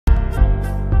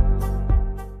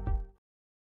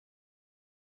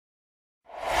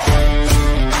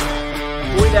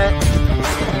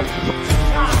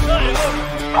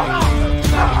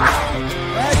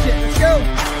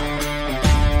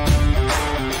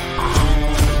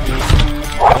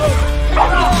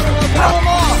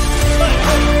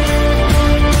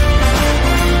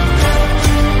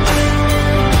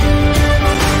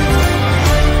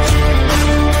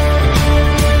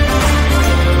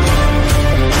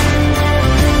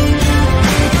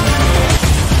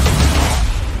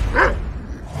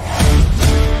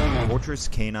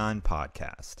Canine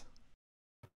Podcast.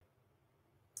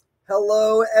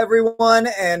 Hello, everyone,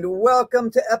 and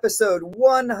welcome to episode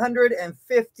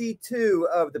 152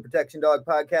 of the Protection Dog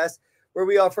Podcast, where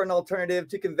we offer an alternative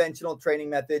to conventional training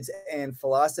methods and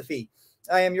philosophy.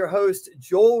 I am your host,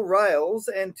 Joel Riles,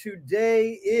 and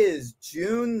today is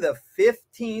June the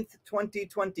 15th,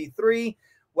 2023.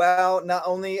 Wow, not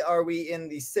only are we in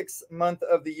the 6th month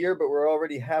of the year, but we're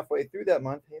already halfway through that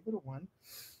month. Hey, little one.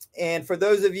 And for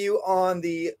those of you on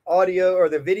the audio or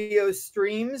the video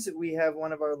streams, we have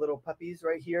one of our little puppies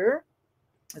right here.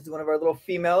 This is one of our little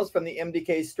females from the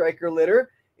MDK Striker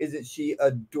litter. Isn't she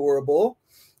adorable?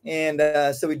 And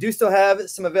so we do still have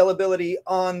some availability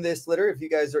on this litter if you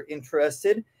guys are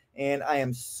interested. And I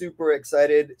am super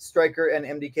excited. Striker and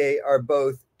MDK are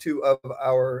both two of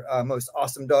our most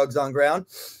awesome dogs on ground.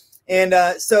 And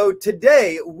so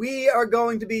today we are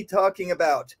going to be talking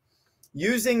about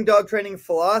using dog training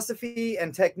philosophy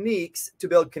and techniques to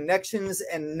build connections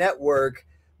and network,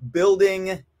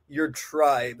 building your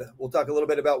tribe. We'll talk a little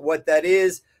bit about what that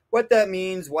is, what that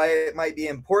means, why it might be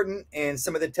important, and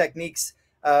some of the techniques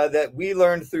that we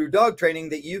learned through dog training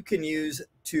that you can use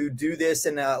to do this,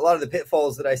 and a lot of the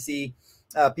pitfalls that I see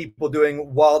people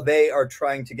doing while they are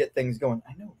trying to get things going.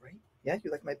 I know, right? Yeah,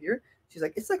 you like my beard? She's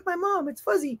like, it's like my mom. It's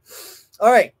fuzzy.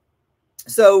 All right.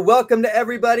 So welcome to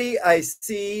everybody. I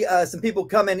see some people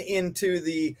coming into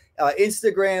the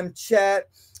Instagram chat.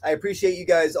 I appreciate you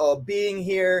guys all being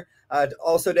here.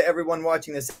 Also to everyone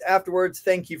watching this afterwards,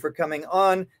 thank you for coming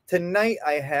on. Tonight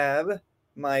I have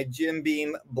my Jim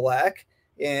Beam Black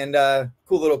and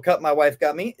cool little cup my wife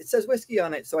got me. It says whiskey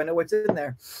on it, so I know what's in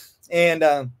there.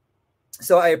 And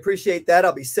so I appreciate that.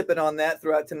 I'll be sipping on that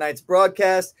throughout tonight's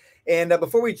broadcast. And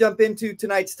before we jump into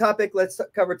tonight's topic, let's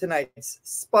cover tonight's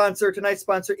sponsor. Tonight's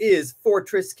sponsor is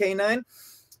Fortress Canine.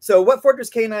 So what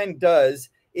Fortress Canine does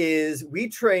is we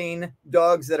train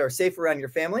dogs that are safe around your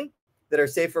family, that are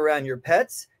safe around your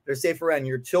pets, that are safe around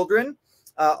your children.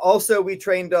 Also, we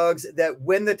train dogs that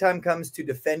when the time comes to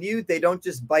defend you, they don't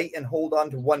just bite and hold on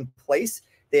to one place.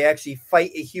 They actually fight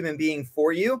a human being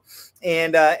for you,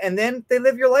 and then they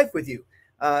live your life with you.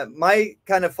 My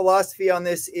kind of philosophy on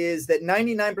this is that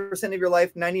 99% of your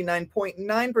life,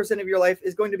 99.9% of your life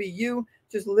is going to be you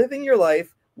just living your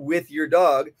life with your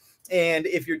dog. And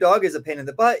if your dog is a pain in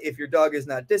the butt, if your dog is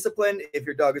not disciplined, if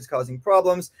your dog is causing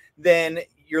problems, then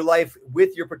your life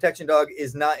with your protection dog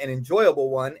is not an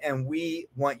enjoyable one. And we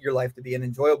want your life to be an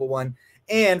enjoyable one,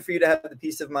 and for you to have the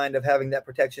peace of mind of having that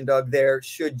protection dog there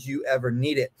should you ever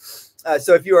need it.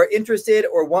 So if you are interested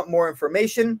or want more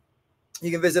information, you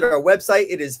can visit our website.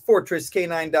 It is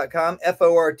fortresscanine.com,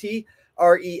 Fortress,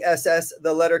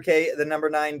 the letter K, the number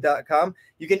 9.com.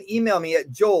 You can email me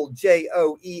at Joel,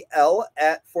 Joel,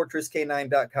 at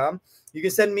fortresscanine.com. You can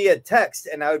send me a text,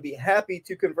 and I would be happy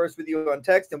to converse with you on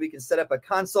text, and we can set up a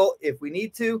consult if we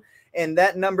need to. And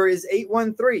that number is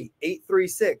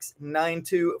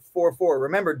 813-836-9244.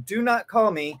 Remember, do not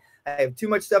call me. I have too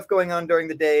much stuff going on during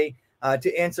the day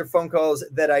to answer phone calls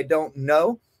that I don't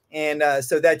know. And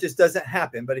so that just doesn't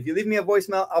happen. But if you leave me a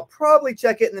voicemail, I'll probably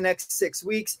check it in the next 6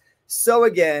 weeks. So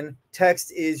again,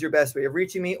 text is your best way of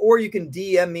reaching me, or you can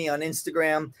DM me on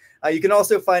Instagram. You can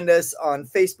also find us on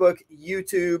Facebook,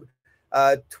 YouTube,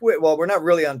 Twitch. Well, we're not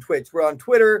really on Twitch. We're on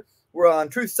Twitter. We're on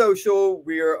Truth Social.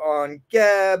 We're on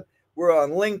Gab. We're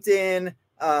on LinkedIn.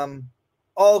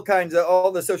 All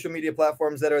the social media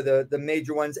platforms that are the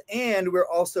major ones. And we're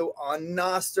also on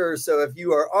Nostr. So if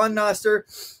you are on Nostr,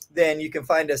 then you can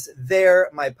find us there.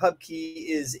 My pub key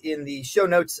is in the show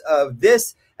notes of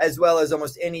this, as well as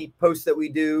almost any post that we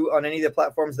do on any of the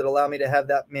platforms that allow me to have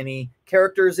that many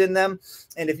characters in them.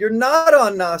 And if you're not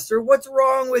on Nostr, what's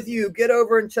wrong with you? Get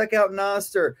over and check out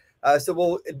Nostr. So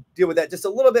we'll deal with that just a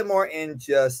little bit more in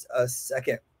just a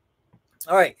second.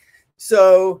 All right.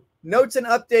 So notes and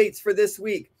updates for this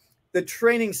week. The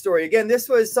training story. Again, this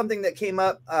was something that came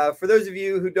up. For those of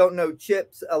you who don't know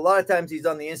Chips, a lot of times he's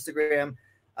on the Instagram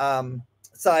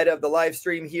side of the live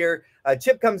stream here.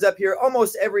 Chip comes up here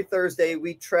almost every Thursday.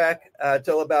 We track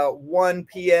till about 1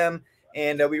 p.m.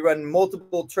 and we run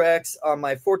multiple tracks on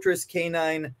my Fortress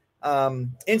Canine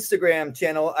Instagram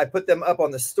channel. I put them up on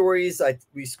the stories.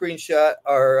 We screenshot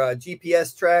our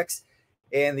GPS tracks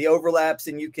and the overlaps,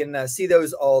 and you can see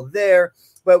those all there.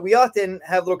 But we often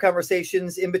have little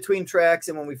conversations in between tracks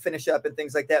and when we finish up and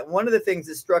things like that. One of the things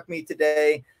that struck me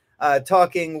today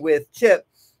talking with Chip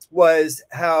was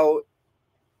how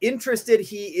interested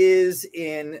he is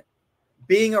in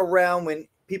being around when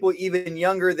people even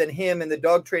younger than him in the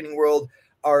dog training world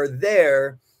are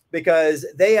there, because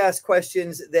they ask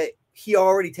questions that he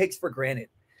already takes for granted,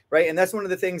 right? And that's one of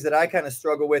the things that I kind of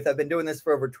struggle with. I've been doing this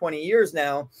for over 20 years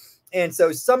now, And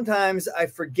so sometimes I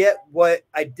forget what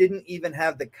I didn't even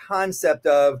have the concept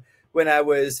of when I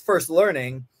was first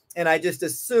learning. And I just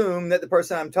assume that the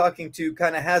person I'm talking to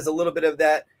kind of has a little bit of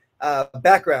that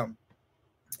background.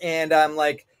 And I'm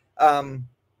like, I'm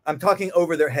talking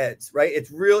over their heads, right?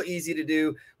 It's real easy to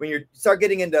do when you start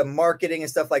getting into marketing and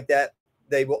stuff like that.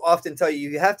 They will often tell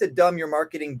you have to dumb your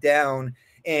marketing down.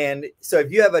 And so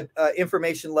if you have a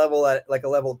information level at like a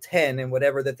level 10 and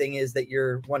whatever the thing is that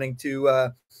you're wanting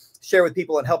to share with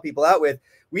people and help people out with,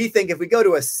 we think if we go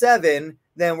to a 7,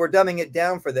 then we're dumbing it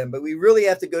down for them. But we really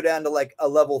have to go down to like a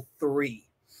level 3,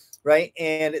 right?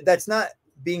 And that's not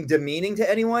being demeaning to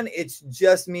anyone. It's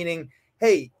just meaning,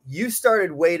 hey, you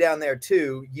started way down there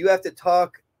too. You have to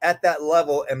talk at that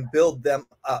level and build them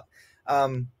up.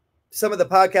 Some of the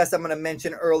podcasts I'm going to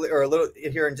mention earlier, or a little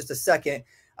here in just a second,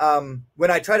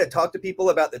 when I try to talk to people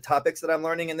about the topics that I'm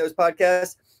learning in those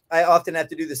podcasts, I often have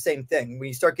to do the same thing. When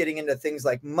you start getting into things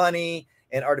like money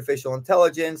and artificial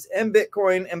intelligence and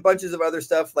Bitcoin and bunches of other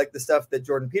stuff, like the stuff that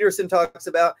Jordan Peterson talks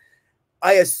about,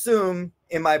 I assume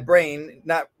in my brain,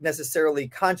 not necessarily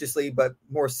consciously, but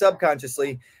more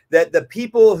subconsciously, that the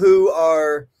people who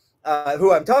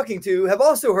I'm talking to have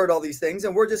also heard all these things,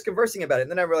 and we're just conversing about it.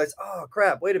 And then I realized, oh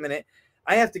crap, wait a minute.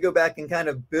 I have to go back and kind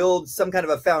of build some kind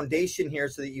of a foundation here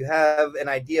so that you have an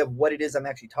idea of what it is I'm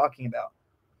actually talking about.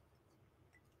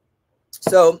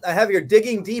 So I have your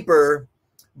digging deeper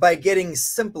by getting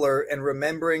simpler and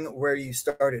remembering where you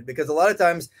started. Because a lot of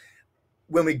times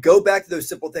when we go back to those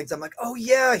simple things, I'm like, oh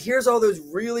yeah, here's all those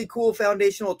really cool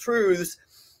foundational truths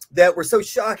that were so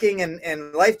shocking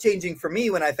and life-changing for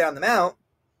me when I found them out.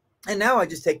 And now I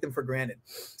just take them for granted.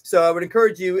 So I would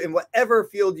encourage you, in whatever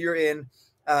field you're in,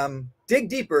 dig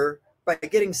deeper by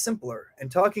getting simpler and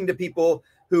talking to people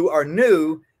who are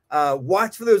new.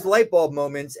 Watch for those light bulb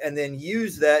moments and then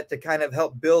use that to kind of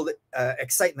help build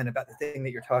excitement about the thing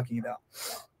that you're talking about.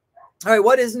 All right,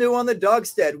 what is new on the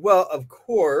dogstead? Well, of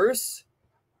course,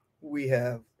 we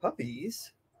have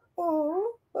puppies.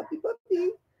 Oh, puppy.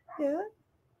 Yeah.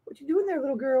 What you doing there,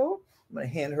 little girl? I'm going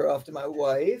to hand her off to my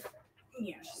wife.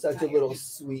 Yeah, such a little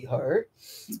sweetheart.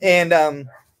 And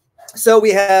so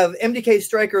we have MDK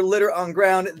Striker litter on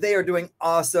ground. They are doing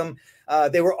awesome.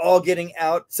 They were all getting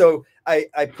out. So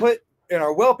I put in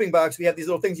our whelping box, we have these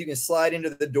little things you can slide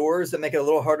into the doors that make it a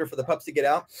little harder for the pups to get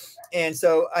out. And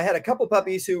so I had a couple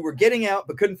puppies who were getting out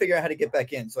but couldn't figure out how to get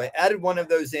back in. So I added one of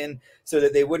those in so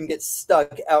that they wouldn't get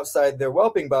stuck outside their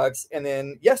whelping box. And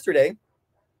then yesterday,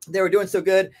 they were doing so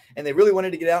good and they really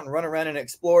wanted to get out and run around and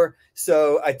explore.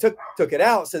 So I took it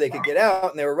out so they could get out,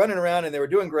 and they were running around and they were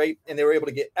doing great, and they were able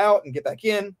to get out and get back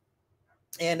in.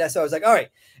 And so I was like, all right.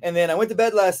 And then I went to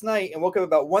bed last night and woke up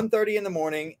about 1:30 in the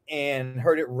morning and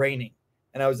heard it raining.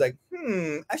 And I was like,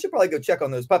 I should probably go check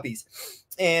on those puppies.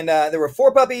 And there were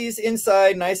 4 puppies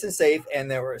inside, nice and safe. And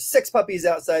there were 6 puppies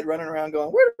outside running around going,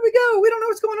 where did we go? We don't know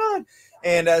what's going on.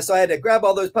 And so I had to grab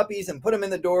all those puppies and put them in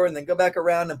the door and then go back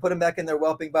around and put them back in their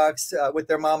whelping box with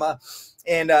their mama.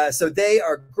 And so they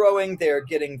are growing. They're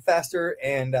getting faster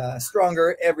and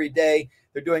stronger every day.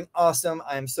 They're doing awesome.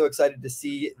 I'm so excited to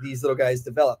see these little guys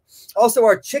develop. Also,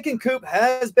 our chicken coop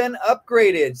has been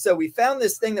upgraded. So we found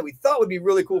this thing that we thought would be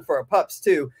really cool for our pups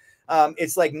too.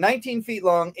 It's like 19 feet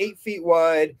long, 8 feet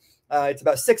wide. It's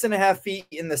about 6.5 feet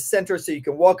in the center, so you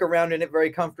can walk around in it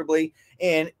very comfortably.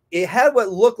 And it had what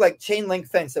looked like chain link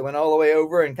fence that went all the way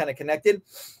over and kind of connected.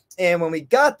 And when we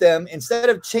got them, instead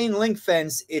of chain link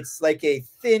fence, it's like a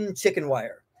thin chicken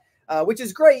wire, which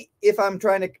is great if I'm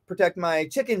trying to protect my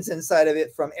chickens inside of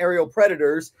it from aerial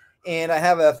predators. And I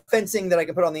have a fencing that I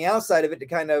can put on the outside of it to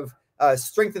kind of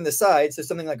strengthen the side, so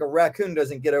something like a raccoon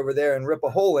doesn't get over there and rip a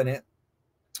hole in it.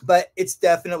 But it's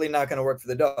definitely not going to work for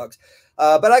the dogs.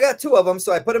 But I got 2 of them,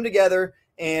 so I put them together,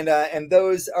 and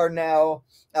those are now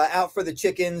out for the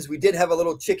chickens. We did have a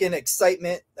little chicken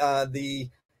excitement the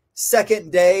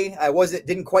second day. I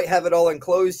didn't quite have it all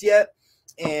enclosed yet,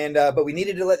 and but we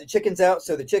needed to let the chickens out,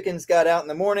 so the chickens got out in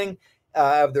the morning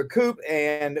of their coop,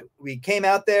 and we came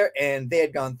out there, and they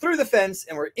had gone through the fence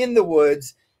and were in the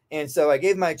woods. And so I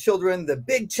gave my children the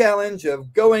big challenge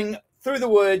of going through the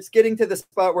woods, getting to the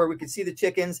spot where we could see the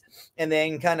chickens, and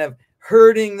then kind of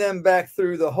herding them back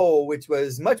through the hole, which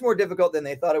was much more difficult than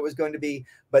they thought it was going to be.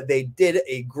 But they did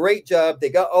a great job. They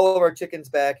got all of our chickens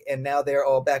back, and now they're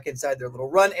all back inside their little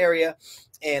run area,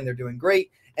 and they're doing great.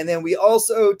 And then we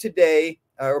also today,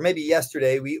 or maybe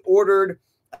yesterday, we ordered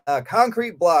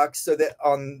concrete blocks so that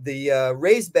on the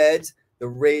raised beds, the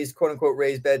raised, quote unquote,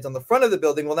 raised beds on the front of the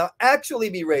building will now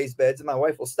actually be raised beds. And my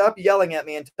wife will stop yelling at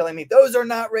me and telling me those are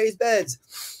not raised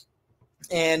beds.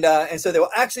 And so they will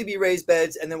actually be raised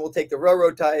beds, and then we'll take the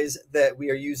railroad ties that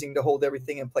we are using to hold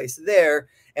everything in place there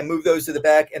and move those to the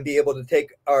back and be able to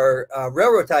take our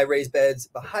railroad tie raised beds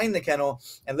behind the kennel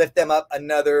and lift them up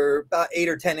another about 8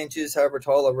 or 10 inches, however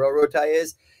tall a railroad tie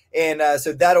is. And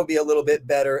so that'll be a little bit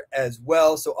better as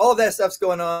well. So all of that stuff's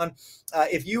going on.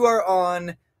 If you are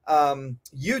on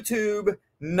YouTube,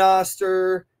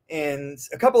 Noster, and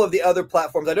a couple of the other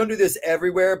platforms, I don't do this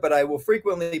everywhere, but I will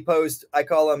frequently post, I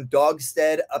call them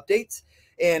Dogstead updates.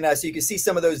 And so you can see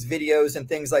some of those videos and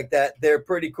things like that. They're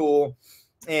pretty cool.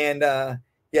 And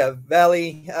yeah,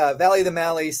 Valley the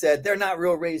Mally said, they're not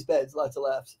real raised beds. Lots of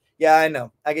laughs. Yeah, I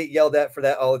know. I get yelled at for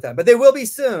that all the time. But they will be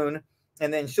soon.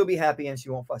 And then she'll be happy and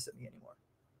she won't fuss at me anymore.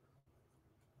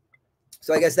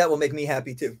 So I guess that will make me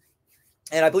happy too.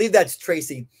 And I believe that's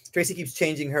Tracy. Tracy keeps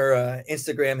changing her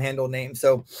Instagram handle name,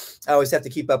 so I always have to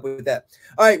keep up with that.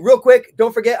 All right, real quick,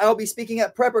 don't forget, I'll be speaking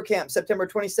at Prepper Camp September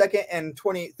 22nd and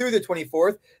through the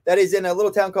 24th. That is in a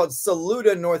little town called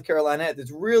Saluda, North Carolina.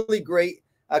 It's really great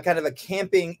kind of a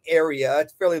camping area.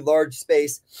 It's a fairly large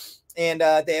space. And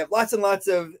they have lots and lots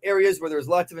of areas where there's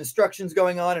lots of instructions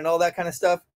going on and all that kind of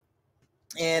stuff.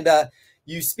 And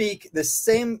you speak the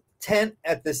same tent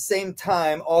at the same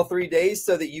time all 3 days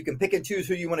so that you can pick and choose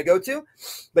who you want to go to.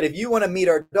 But if you want to meet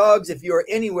our dogs, if you are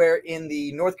anywhere in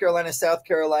the North Carolina, South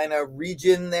Carolina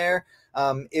region there,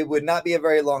 it would not be a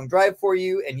very long drive for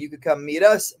you, and you could come meet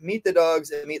us, meet the dogs,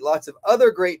 and meet lots of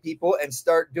other great people and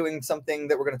start doing something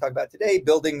that we're going to talk about today,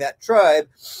 building that tribe.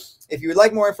 If you would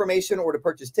like more information or to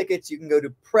purchase tickets, you can go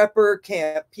to Prepper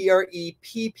Camp,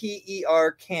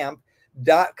 PREPPER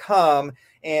camp.com.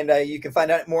 And you can find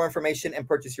out more information and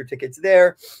purchase your tickets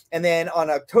there. And then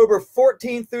on October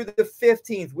 14th through the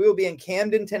 15th, we will be in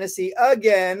Camden, Tennessee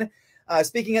again,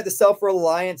 speaking at the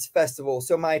Self-Reliance Festival.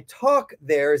 So my talk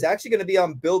there is actually going to be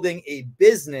on building a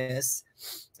business.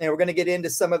 And we're going to get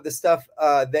into some of the stuff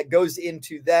that goes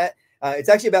into that. It's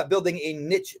actually about building a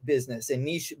niche business. And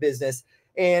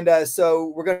so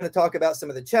we're going to talk about some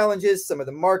of the challenges, some of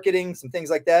the marketing, some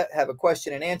things like that, have a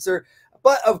question and answer.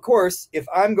 But of course, if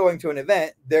I'm going to an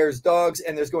event, there's dogs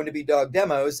and there's going to be dog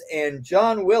demos. And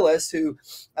John Willis, who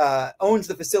owns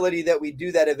the facility that we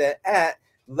do that event at,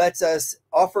 lets us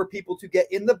offer people to get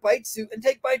in the bite suit and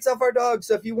take bites off our dogs.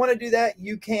 So if you want to do that,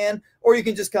 you can, or you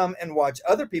can just come and watch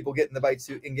other people get in the bite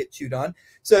suit and get chewed on.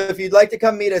 So if you'd like to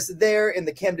come meet us there in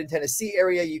the Camden, Tennessee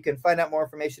area, you can find out more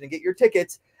information and get your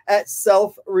tickets at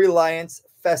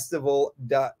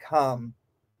selfreliancefestival.com.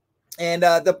 And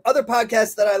the other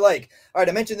podcasts that I like, all right,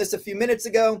 I mentioned this a few minutes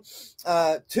ago.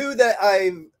 One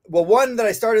that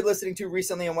I started listening to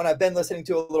recently and one I've been listening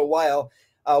to a little while.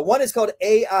 One is called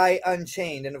AI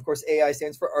Unchained. And of course, AI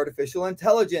stands for artificial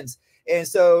intelligence. And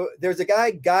so there's a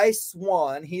guy, Guy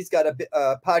Swan. He's got a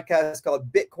podcast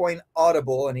called Bitcoin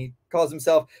Audible, and he calls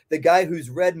himself the guy who's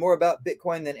read more about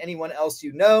Bitcoin than anyone else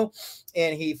you know.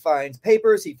 And he finds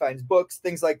papers, he finds books,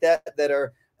 things like that that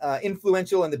are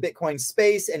influential in the Bitcoin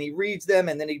space, and he reads them,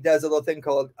 and then he does a little thing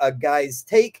called a Guy's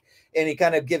Take, and he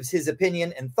kind of gives his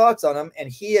opinion and thoughts on them.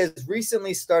 And he has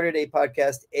recently started a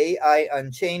podcast, AI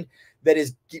Unchained, that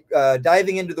is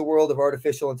diving into the world of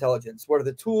artificial intelligence. What are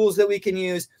the tools that we can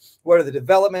use? What are the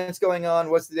developments going on?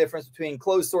 What's the difference between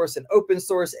closed source and open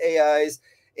source AIs?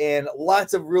 And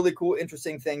lots of really cool,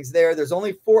 interesting things there. There's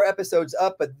only 4 episodes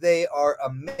up, but they are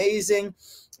amazing.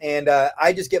 And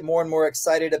I just get more and more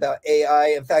excited about AI.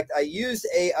 In fact, I used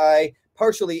AI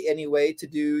partially anyway to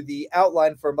do the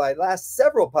outline for my last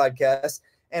several podcasts,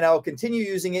 and I'll continue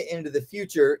using it into the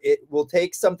future. It will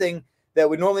take something that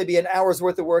would normally be an hour's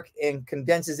worth of work and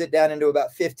condenses it down into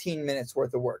about 15 minutes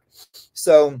worth of work.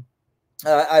 So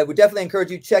I would definitely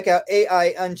encourage you to check out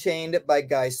AI Unchained by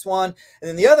Guy Swan. And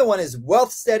then the other one is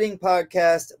Wealth Setting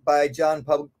Podcast by John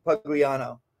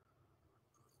Pugliano.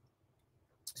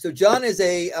 So John is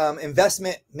a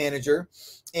investment manager,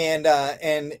 and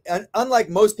unlike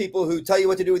most people who tell you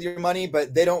what to do with your money,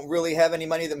 but they don't really have any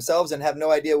money themselves and have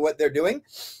no idea what they're doing,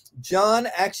 John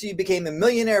actually became a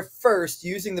millionaire first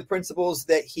using the principles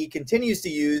that he continues to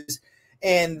use,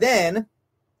 and then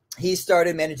he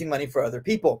started managing money for other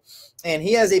people. And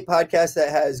he has a podcast that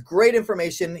has great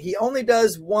information. He only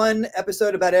does one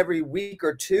episode about every week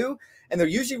or two, and they're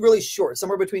usually really short,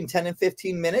 somewhere between 10 and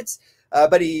 15 minutes.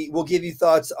 But he will give you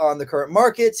thoughts on the current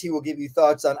markets. He will give you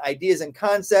thoughts on ideas and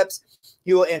concepts.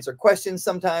 He will answer questions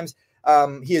sometimes.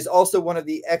 He is also one of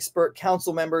the expert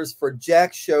council members for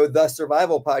Jack's show, The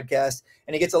Survival Podcast.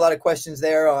 And he gets a lot of questions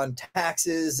there on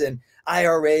taxes and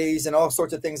IRAs and all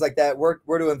sorts of things like that,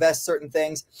 where to invest certain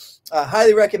things.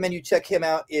 Highly recommend you check him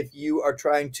out if you are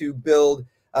trying to build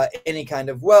any kind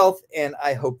of wealth. And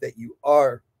I hope that you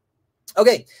are.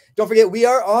 Okay, don't forget, we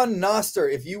are on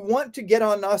Nostr. If you want to get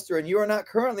on Nostr and you are not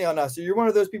currently on Nostr, you're one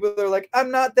of those people that are like, I'm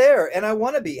not there and I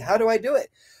want to be. How do I do it?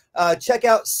 Check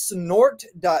out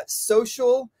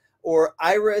snort.social or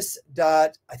iris.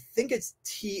 I think it's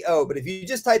TO, but if you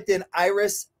just typed in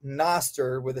Iris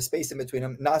Nostr with a space in between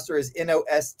them, Nostr is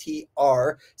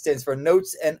NOSTR, stands for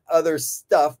Notes and Other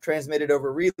Stuff Transmitted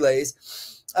Over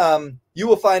Relays. You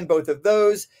will find both of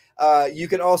those. You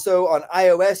can also, on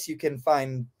iOS, you can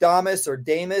find Damus or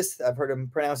Damus. I've heard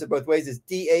them pronounce it both ways. It's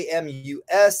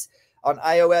DAMUS on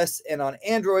iOS, and on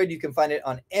Android, you can find it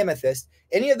on Amethyst.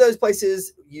 Any of those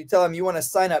places, you tell them you want to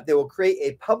sign up, they will create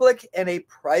a public and a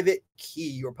private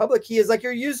key. Your public key is like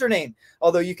your username,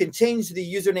 although you can change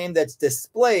the username that's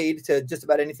displayed to just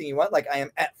about anything you want, like I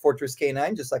am at Fortress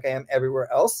K9, just like I am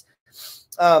everywhere else.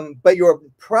 But your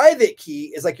private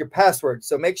key is like your password.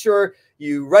 So make sure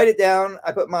you write it down.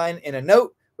 I put mine in a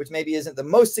note, which maybe isn't the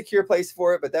most secure place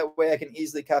for it, but that way I can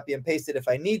easily copy and paste it if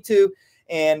I need to.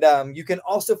 And you can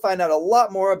also find out a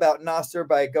lot more about Nostr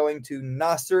by going to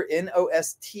Nostr,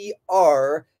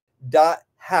 NOSTR.how,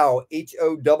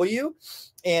 HOW.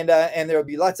 And there will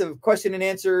be lots of question and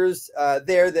answers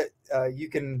there that you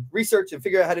can research and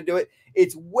figure out how to do it.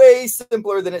 It's way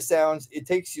simpler than it sounds. It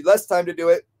takes you less time to do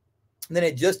it than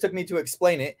it just took me to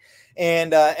explain it.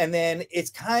 And then it's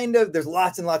kind of, there's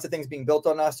lots and lots of things being built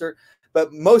on Nostr,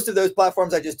 but most of those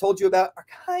platforms I just told you about are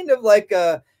kind of like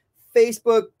a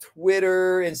Facebook,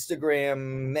 Twitter,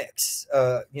 Instagram mix.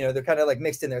 They're kind of like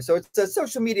mixed in there. So it's a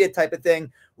social media type of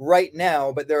thing right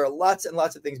now, but there are lots and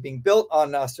lots of things being built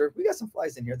on Nostr. We got some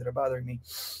flies in here that are bothering me.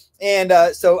 And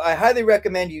so I highly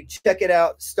recommend you check it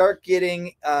out, start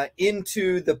getting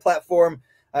into the platform.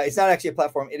 It's not actually a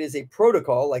platform. It is a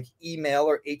protocol like email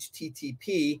or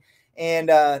HTTP. And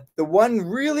the one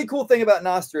really cool thing about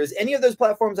Nostr is any of those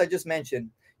platforms I just mentioned,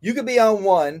 you could be on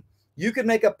one, you could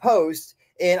make a post,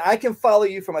 and I can follow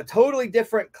you from a totally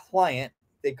different client.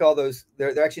 They call those,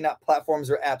 they're actually not platforms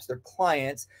or apps, they're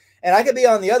clients. And I could be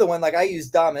on the other one, like I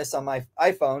use Damus on my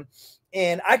iPhone,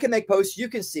 and I can make posts, you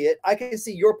can see it. I can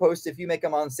see your posts if you make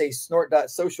them on, say,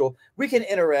 snort.social. We can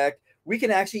interact. We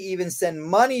can actually even send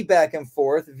money back and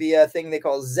forth via a thing they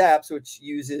call Zaps, which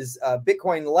uses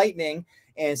Bitcoin Lightning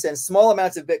and sends small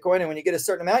amounts of Bitcoin. And when you get a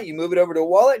certain amount, you move it over to a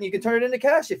wallet and you can turn it into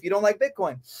cash if you don't like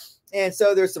Bitcoin. And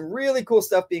so there's some really cool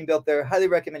stuff being built there. Highly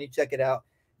recommend you check it out.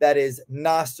 That is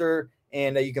Nostr.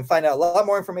 And you can find out a lot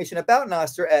more information about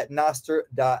Nostr at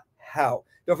nostr.how.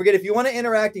 Don't forget, if you want to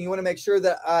interact and you want to make sure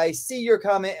that I see your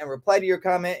comment and reply to your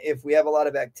comment if we have a lot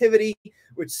of activity,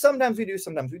 which sometimes we do,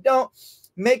 sometimes we don't,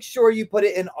 make sure you put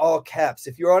it in all caps.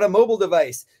 If you're on a mobile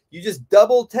device, you just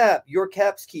double tap your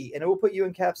caps key and it will put you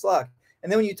in caps lock.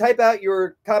 And then when you type out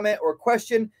your comment or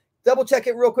question, double check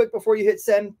it real quick before you hit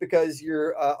send, because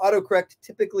your autocorrect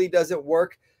typically doesn't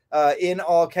work in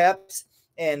all caps.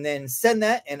 And then send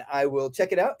that and I will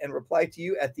check it out and reply to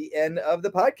you at the end of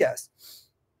the podcast.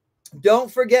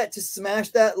 Don't forget to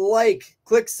smash that like,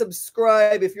 click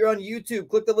subscribe. If you're on YouTube,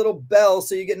 click the little bell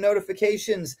so you get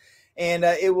notifications, and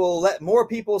it will let more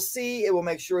people see. It will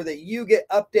make sure that you get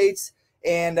updates,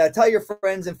 and tell your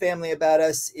friends and family about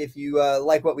us if you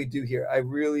like what we do here. I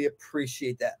really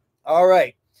appreciate that. All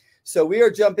right. So we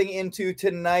are jumping into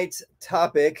tonight's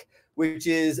topic, which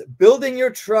is building your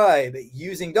tribe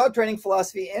using dog training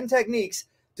philosophy and techniques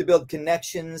to build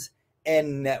connections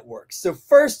and networks. So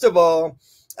first of all,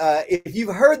 if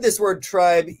you've heard this word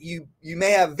tribe, you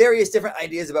may have various different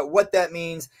ideas about what that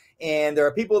means. And there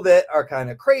are people that are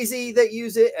kind of crazy that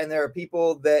use it. And there are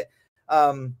people that,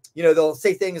 they'll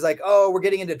say things like, oh, we're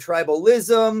getting into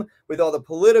tribalism with all the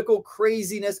political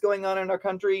craziness going on in our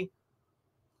country.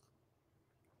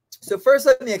 So first,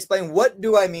 let me explain, what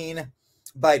do I mean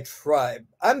by tribe?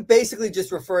 I'm basically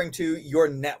just referring to your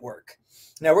network.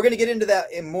 Now, we're going to get into that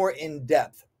more in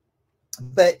depth.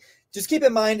 But just keep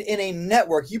in mind, in a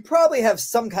network, you probably have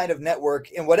some kind of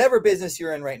network in whatever business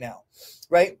you're in right now,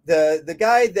 right? The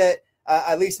guy that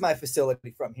I lease my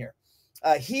facility from here,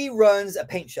 he runs a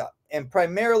paint shop, and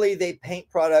primarily they paint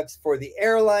products for the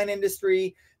airline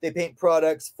industry. They paint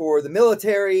products for the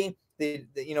military.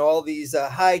 All these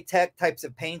high-tech types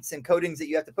of paints and coatings that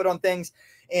you have to put on things.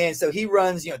 And so he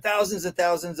runs, thousands and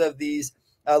thousands of these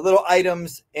little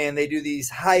items, and they do these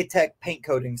high-tech paint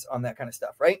coatings on that kind of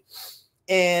stuff, right?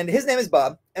 And his name is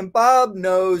Bob, and Bob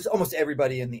knows almost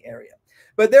everybody in the area.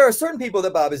 But there are certain people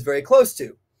that Bob is very close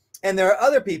to. And there are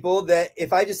other people that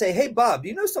if I just say, hey, Bob, do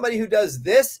you know somebody who does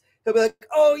this? He'll be like,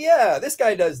 oh, yeah, this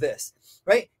guy does this,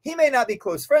 right? He may not be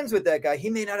close friends with that guy. He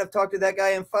may not have talked to that guy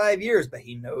in 5 years, but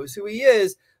he knows who he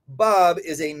is. Bob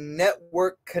is a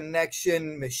network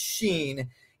connection machine.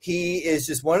 He is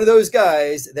just one of those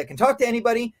guys that can talk to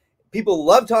anybody, people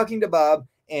love talking to Bob,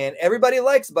 and everybody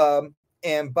likes Bob.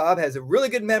 And Bob has a really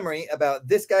good memory about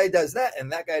this guy does that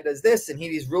and that guy does this, and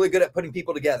he's really good at putting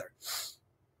people together.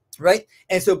 Right.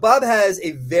 And so Bob has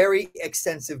a very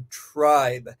extensive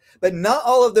tribe, but not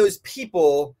all of those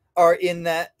people are in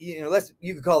that, you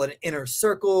could call it an inner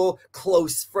circle,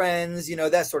 close friends,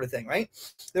 that sort of thing. Right.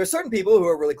 There are certain people who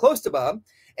are really close to Bob,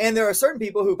 and there are certain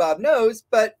people who Bob knows,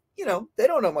 but, they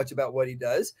don't know much about what he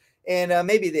does. And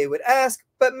maybe they would ask,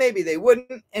 but maybe they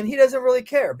wouldn't. And he doesn't really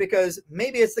care, because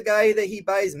maybe it's the guy that he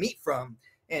buys meat from.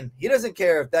 And he doesn't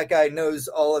care if that guy knows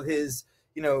all of his,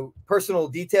 personal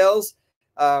details.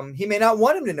 He may not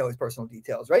want him to know his personal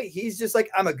details, right? He's just like,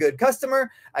 I'm a good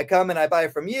customer. I come and I buy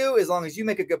from you. As long as you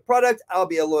make a good product, I'll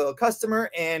be a loyal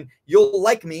customer, and you'll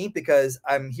like me because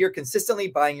I'm here consistently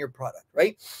buying your product,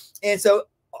 right? And so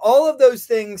all of those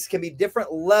things can be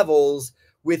different levels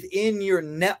within your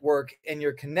network and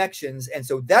your connections. And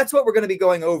so that's what we're going to be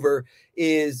going over.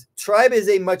 Is tribe is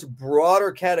a much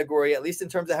broader category, at least in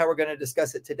terms of how we're going to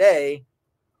discuss it today,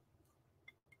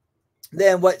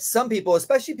 than what some people,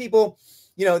 especially people,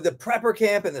 the prepper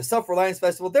camp and the self-reliance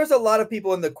festival, there's a lot of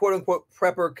people in the quote unquote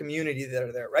prepper community that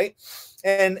are there, right?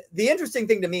 And the interesting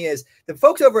thing to me is the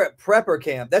folks over at prepper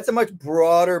camp, that's a much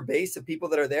broader base of people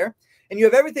that are there. And you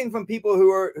have everything from people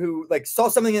who like saw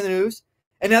something in the news,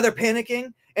 and now they're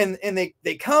panicking, and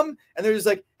they come and they're just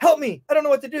like, help me. I don't know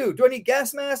what to do. Do I need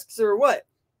gas masks or what?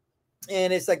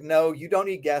 And it's like, no, you don't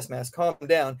need gas masks. Calm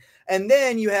down. And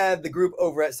then you have the group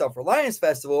over at Self-Reliance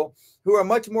Festival who are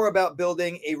much more about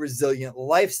building a resilient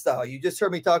lifestyle. You just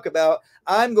heard me talk about,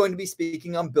 I'm going to be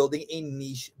speaking on building a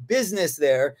niche business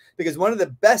there, because one of the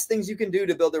best things you can do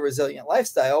to build a resilient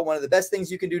lifestyle, one of the best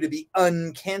things you can do to be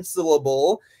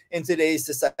uncancelable in today's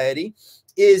society,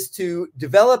 is to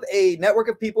develop a network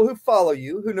of people who follow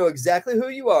you, who know exactly who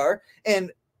you are.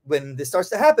 And when this starts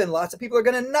to happen, lots of people are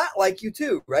going to not like you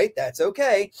too, right? That's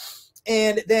okay.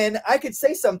 And then I could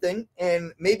say something,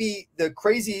 and maybe the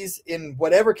crazies in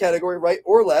whatever category, right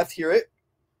or left, hear it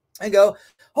and go,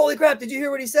 holy crap, did you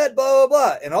hear what he said? Blah, blah,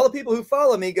 blah. And all the people who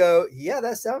follow me go, yeah,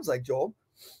 that sounds like Joel,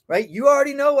 right? You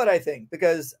already know what I think,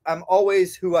 because I'm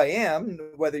always who I am,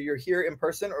 whether you're here in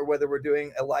person or whether we're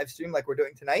doing a live stream like we're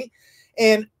doing tonight.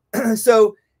 And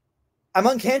so I'm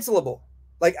uncancelable.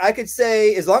 Like I could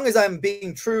say, as long as I'm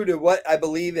being true to what I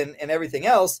believe in and everything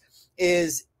else,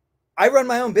 is I run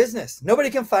my own business. Nobody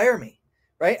can fire me,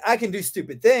 right? I can do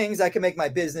stupid things. I can make my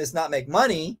business not make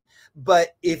money.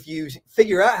 But if you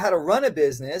figure out how to run a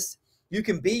business, you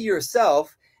can be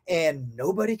yourself and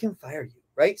nobody can fire you,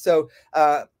 right? So,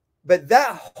 but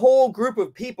that whole group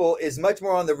of people is much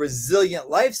more on the resilient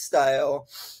lifestyle,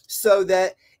 so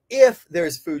that if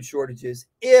there's food shortages,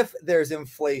 if there's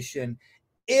inflation,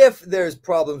 if there's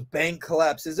problems, bank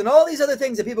collapses, and all these other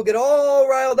things that people get all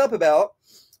riled up about,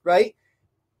 right?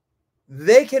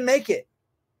 They can make it.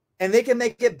 And they can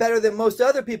make it better than most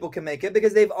other people can make it,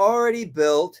 because they've already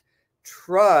built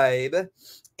tribe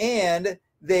and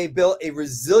they built a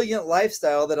resilient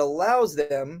lifestyle that allows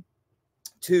them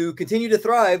to continue to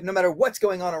thrive no matter what's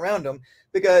going on around them.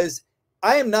 Because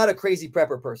I am not a crazy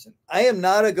prepper person. I am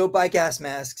not a go buy gas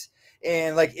masks.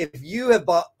 And like, if you have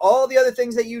bought all the other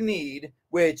things that you need,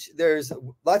 which there's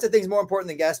lots of things more important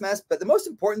than gas masks, but the most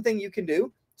important thing you can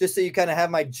do, just so you kind of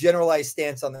have my generalized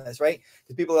stance on this, right?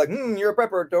 Because people are like, you're a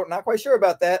prepper, not quite sure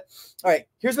about that. All right,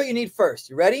 here's what you need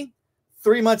first. You ready?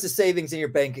 3 months of savings in your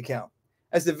bank account.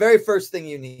 That's the very first thing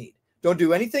you need. Don't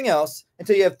do anything else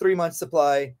until you have 3 months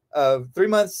supply of 3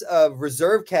 months of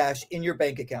reserve cash in your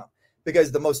bank account.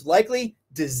 Because the most likely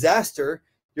disaster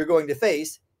you're going to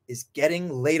face is getting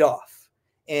laid off.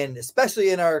 And especially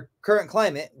in our current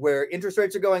climate where interest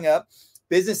rates are going up,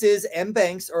 businesses and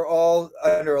banks are all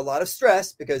under a lot of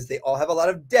stress because they all have a lot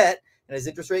of debt. And as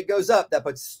interest rate goes up, that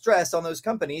puts stress on those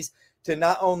companies to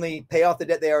not only pay off the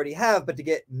debt they already have, but to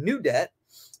get new debt,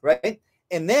 right?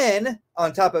 And then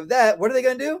on top of that, what are they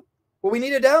going to do? Well, we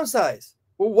need to downsize.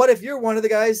 Well, what if you're one of the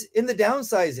guys in the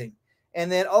downsizing? And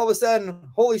then all of a sudden,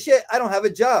 holy shit, I don't have a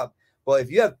job. Well,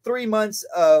 if you have 3 months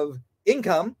of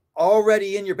income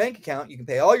already in your bank account, you can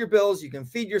pay all your bills, you can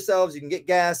feed yourselves, you can get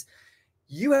gas.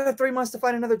 You have 3 months to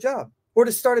find another job or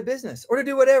to start a business or to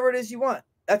do whatever it is you want.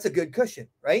 That's a good cushion,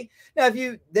 right? Now, if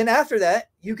you then after that,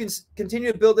 you can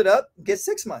continue to build it up, get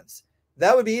 6 months.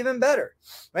 That would be even better,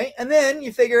 right? And then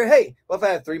you figure, hey, well, if I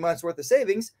have 3 months worth of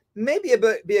savings, maybe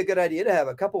it'd be a good idea to have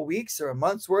a couple weeks or a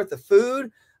month's worth of food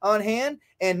on hand,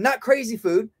 and not crazy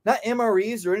food, not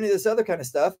MREs or any of this other kind of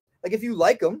stuff. Like if you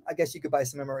like them, I guess you could buy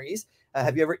some MREs.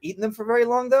 Have you ever eaten them for very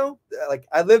long though? Like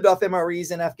I lived off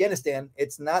MREs in Afghanistan.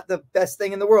 It's not the best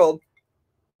thing in the world.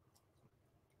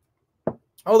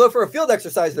 Although for a field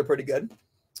exercise, they're pretty good.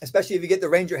 especially if you get the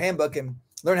Ranger Handbook and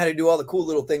learn how to do all the cool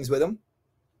little things with them.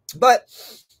 But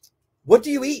what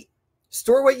do you eat?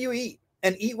 Store what you eat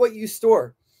and eat what you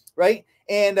store, right?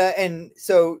 And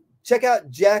so check out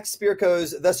Jack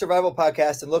Spirko's The Survival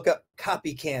Podcast and look up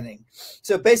copy canning.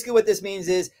 So basically what this means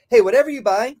is, hey, whatever you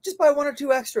buy, just buy 1 or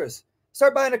 2 extras.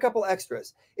 Start buying a couple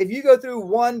extras. If you go through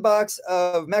 1 box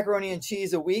of macaroni and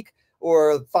cheese a week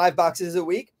or 5 boxes a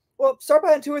week, well, start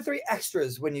buying 2 or 3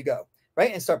 extras when you go,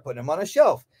 right? And start putting them on a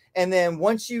shelf. And then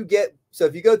once you get, so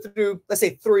if you go through, let's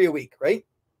say 3 a week, right?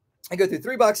 I go through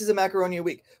 3 boxes of macaroni a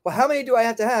week. Well, how many do I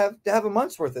have to have a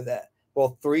month's worth of that?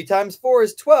 Well, 3 times 4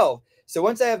 is 12. So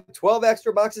once I have 12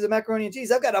 extra boxes of macaroni and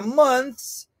cheese, I've got a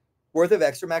month's worth of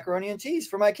extra macaroni and cheese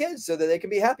for my kids so that they can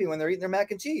be happy when they're eating their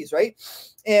mac and cheese, right?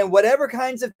 And whatever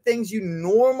kinds of things you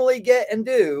normally get and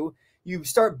do, you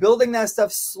start building that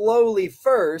stuff slowly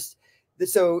first.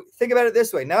 So think about it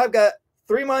this way. Now I've got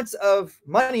 3 months of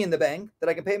money in the bank that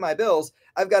I can pay my bills.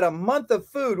 I've got a month of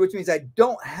food, which means I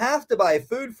don't have to buy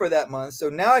food for that month. So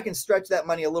now I can stretch that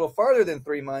money a little farther than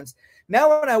 3 months.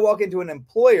 Now, when I walk into an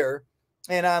employer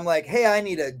and I'm like, hey, I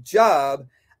need a job,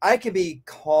 I can be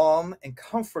calm and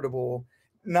comfortable,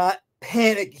 not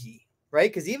panicky, right?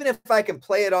 Because even if I can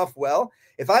play it off well,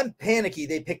 if I'm panicky,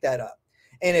 they pick that up.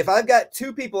 And if I've got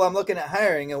 2 people I'm looking at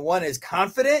hiring and one is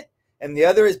confident and the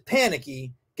other is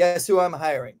panicky, guess who I'm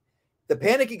hiring? The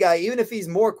panicky guy, even if he's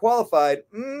more qualified,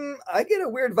 I get a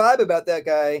weird vibe about that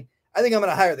guy. I think I'm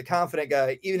going to hire the confident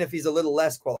guy, even if he's a little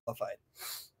less qualified,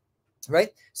 right?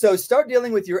 So start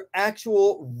dealing with your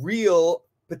actual real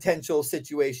potential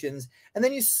situations, and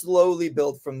then you slowly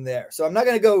build from there. So I'm not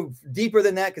going to go deeper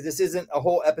than that because this isn't a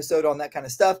whole episode on that kind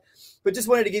of stuff, but just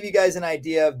wanted to give you guys an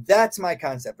idea of that's my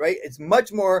concept, right? It's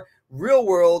much more real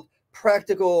world,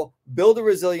 practical, build a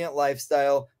resilient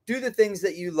lifestyle, do the things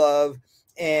that you love,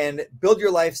 and build your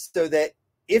life so that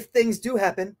if things do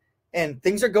happen, and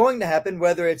things are going to happen,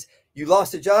 whether it's you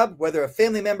lost a job, whether a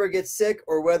family member gets sick,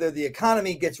 or whether the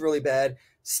economy gets really bad,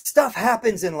 stuff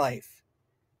happens in life.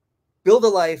 Build a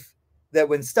life that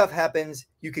when stuff happens,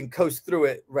 you can coast through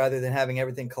it rather than having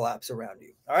everything collapse around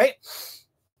you. All right.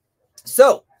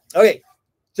 So, okay,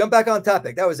 jump back on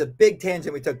topic. That was a big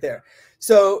tangent we took there.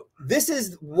 So this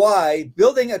is why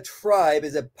building a tribe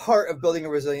is a part of building a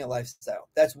resilient lifestyle.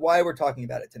 That's why we're talking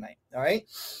about it tonight. All right.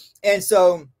 And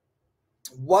so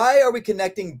why are we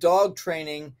connecting dog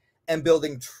training and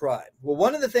building tribe? Well,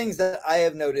 one of the things that I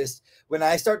have noticed when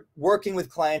I start working with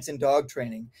clients in dog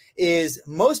training is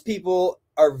most people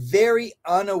are very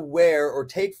unaware or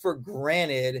take for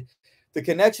granted the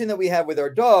connection that we have with our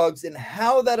dogs and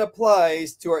how that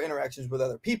applies to our interactions with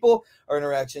other people, our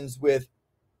interactions with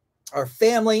our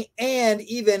family, and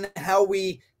even how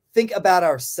we think about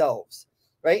ourselves,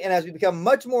 right? And as we become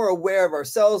much more aware of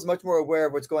ourselves, much more aware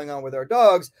of what's going on with our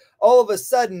dogs, all of a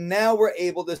sudden now we're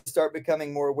able to start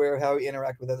becoming more aware of how we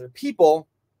interact with other people.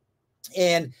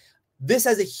 And this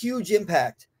has a huge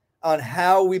impact on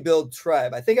how we build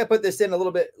tribe. I think I put this in a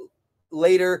little bit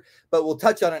later, but we'll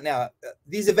touch on it now.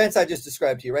 These events I just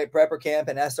described to you, right? Prepper camp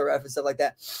and SRF and stuff like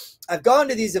that. I've gone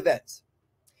to these events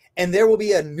and there will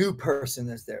be a new person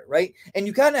that's there, right? And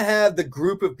you kind of have the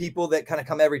group of people that kind of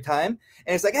come every time.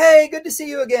 And it's like, hey, good to see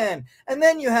you again. And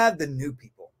then you have the new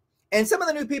people. And some of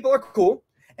the new people are cool.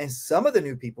 And some of the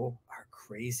new people are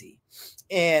crazy.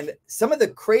 And some of the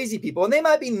crazy people, and they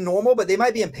might be normal, but they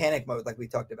might be in panic mode like we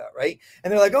talked about, right?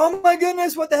 And they're like, oh my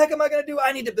goodness, what the heck am I going to do?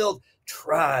 I need to build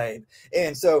tribe.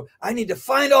 And so I need to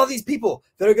find all these people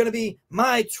that are going to be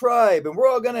my tribe. And we're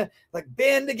all going to like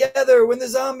band together when the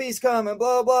zombies come and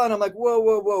blah, blah. And I'm like, whoa,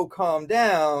 whoa, whoa, calm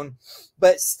down.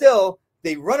 But still,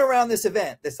 they run around this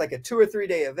event that's like a 2 or 3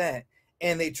 day event.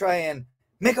 And they try and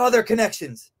make all their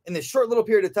connections in this short little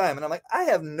period of time. And I'm like, I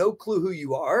have no clue who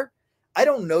you are. I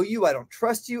don't know you. I don't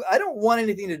trust you. I don't want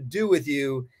anything to do with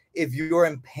you if you're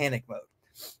in panic mode,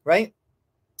 right?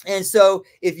 And so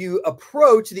if you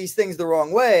approach these things the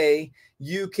wrong way,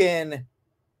 you can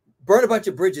burn a bunch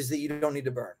of bridges that you don't need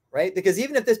to burn, right? Because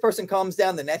even if this person calms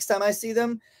down the next time I see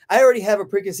them, I already have a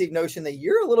preconceived notion that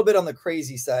you're a little bit on the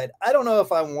crazy side. I don't know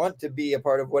if I want to be a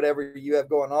part of whatever you have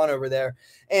going on over there.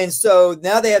 And so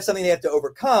now they have something they have to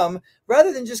overcome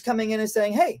rather than just coming in and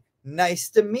saying, hey, nice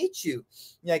to meet you.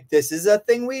 Like, this is a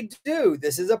thing we do.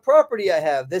 This is a property I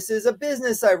have. This is a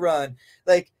business I run.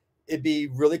 Like, it'd be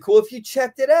really cool if you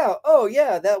checked it out. Oh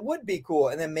yeah, that would be cool.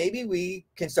 And then maybe we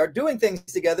can start doing things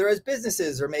together as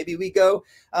businesses, or maybe we go,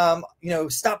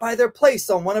 stop by their place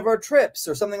on one of our trips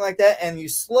or something like that. And you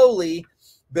slowly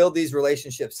build these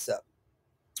relationships up.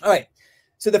 All right.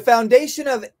 So the foundation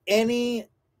of any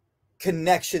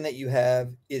connection that you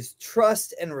have is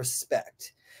trust and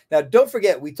respect. Now, don't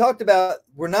forget, we talked about,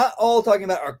 we're not all talking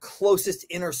about our closest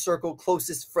inner circle,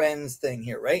 closest friends thing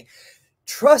here, right?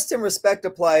 Trust and respect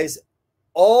applies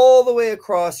all the way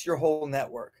across your whole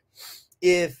network.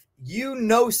 If you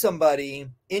know somebody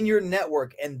in your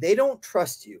network and they don't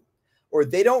trust you, or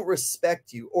they don't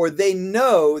respect you, or they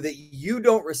know that you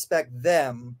don't respect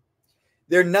them,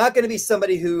 they're not going to be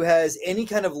somebody who has any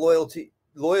kind of loyalty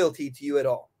to you at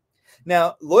all.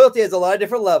 Now, loyalty has a lot of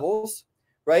different levels,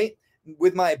 right?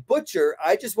 With my butcher,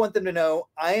 I just want them to know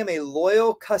I am a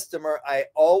loyal customer. I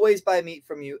always buy meat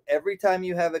from you every time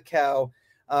you have a cow,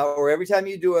 or every time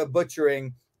you do a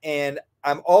butchering, and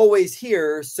I'm always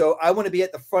here. So I want to be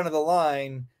at the front of the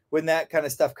line when that kind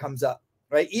of stuff comes up,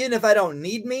 right? Even if I don't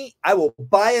need meat, I will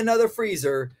buy another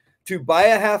freezer to buy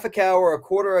a half a cow or a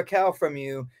quarter of a cow from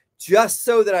you, just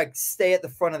so that I stay at the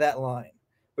front of that line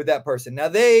with that person. Now,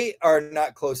 they are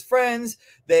not close friends.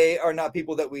 They are not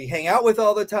people that we hang out with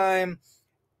all the time.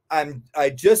 I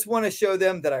just want to show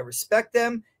them that I respect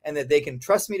them and that they can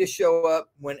trust me to show up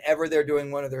whenever they're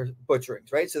doing one of their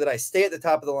butcherings, right? So that I stay at the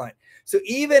top of the line. So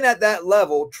even at that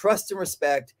level, trust and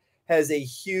respect has a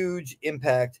huge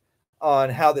impact on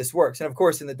how this works. And of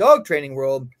course, in the dog training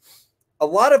world, a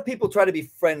lot of people try to be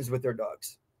friends with their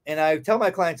dogs. And I tell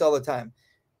my clients all the time,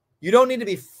 you don't need to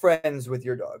be friends with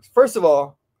your dogs. First of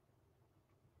all,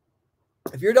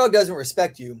 if your dog doesn't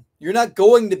respect you, you're not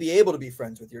going to be able to be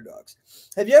friends with your dogs.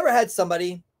 Have you ever had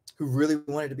somebody who really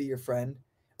wanted to be your friend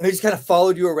and they just kind of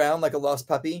followed you around like a lost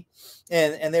puppy?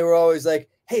 And they were always like,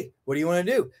 hey, what do you want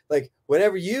to do? Like,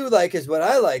 whatever you like is what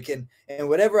I like. And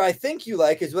whatever I think you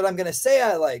like is what I'm going to say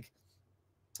I like.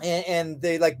 And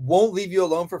they like won't leave you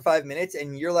alone for 5 minutes.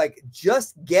 And you're like,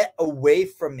 just get away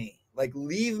from me. Like,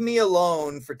 leave me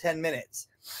alone for 10 minutes,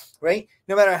 right?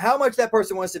 No matter how much that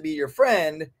person wants to be your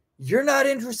friend, you're not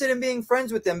interested in being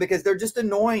friends with them because they're just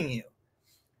annoying you.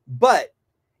 But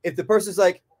if the person's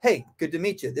like, hey, good to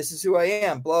meet you. This is who I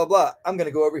am, blah, blah. I'm going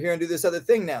to go over here and do this other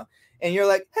thing now. And you're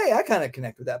like, hey, I kind of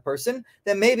connect with that person.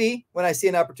 Then maybe when I see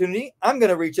an opportunity, I'm going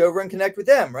to reach over and connect with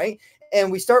them, right?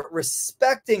 And we start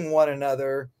respecting one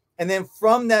another. And then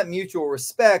from that mutual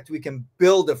respect, we can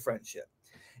build a friendship.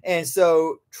 And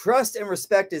so trust and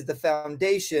respect is the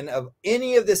foundation of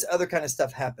any of this other kind of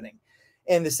stuff happening.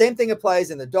 And the same thing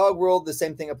applies in the dog world. The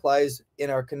same thing applies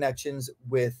in our connections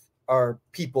with our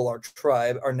people, our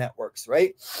tribe, our networks,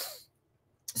 right?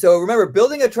 So remember,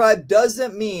 building a tribe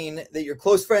doesn't mean that you're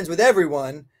close friends with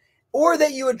everyone or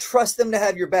that you would trust them to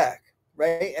have your back,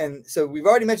 right? And so we've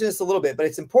already mentioned this a little bit, but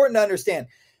it's important to understand.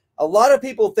 A lot of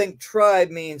people think tribe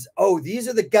means, oh, these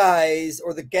are the guys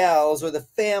or the gals or the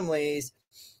families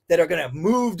that are going to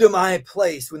move to my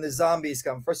place when the zombies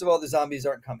come. First of all, the zombies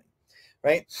aren't coming,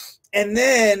 right? And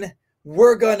then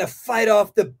we're going to fight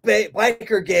off the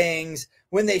biker gangs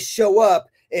when they show up,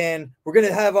 and we're going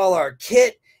to have all our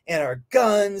kit and our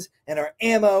guns and our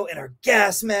ammo and our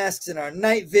gas masks and our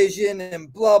night vision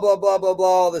and blah, blah, blah, blah, blah,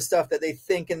 all the stuff that they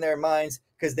think in their minds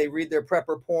because they read their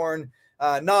prepper porn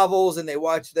novels and they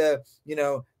watch the,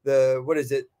 what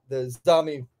is it? The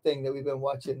zombie thing that we've been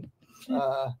watching.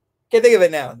 Can't think of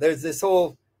it now. There's this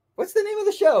whole, what's the name of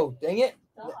the show? Dang it.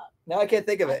 Stop. Now I can't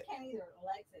think of it. I can't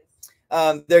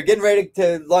either. They're getting ready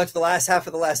to launch the last half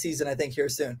of the last season, I think, here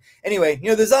soon. Anyway,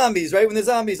 the zombies, right? When the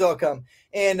zombies all come.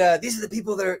 And these are the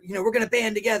people that are, we're going to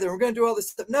band together. We're going to do all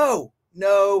this stuff. No.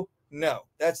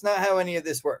 That's not how any of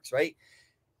this works, right?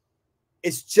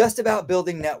 It's just about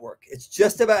building network. It's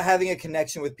just about having a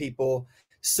connection with people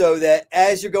so that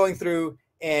as you're going through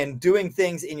and doing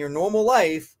things in your normal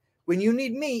life, when you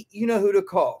need meat, you know who to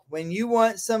call. When you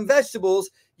want some vegetables,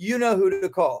 you know who to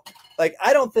call. Like,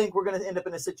 I don't think we're going to end up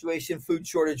in a situation food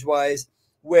shortage wise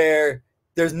where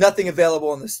there's nothing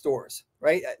available in the stores,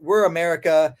 right? We're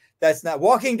America. That's not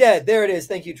Walking Dead. There it is.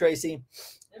 Thank you, Tracy.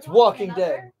 It's Walking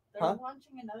Dead. They're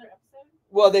launching another episode?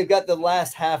 Well, they've got the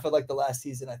last half of like the last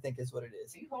season, I think is what it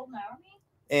is. Are you holding out on me?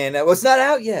 And it's not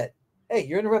out yet. Hey,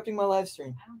 you're interrupting my live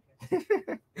stream. I don't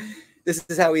care. This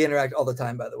is how we interact all the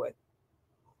time, by the way.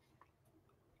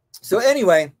 So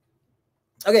anyway,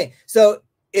 okay, so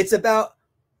it's about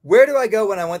where do I go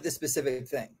when I want this specific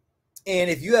thing? And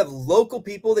if you have local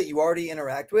people that you already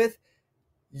interact with,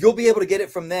 you'll be able to get it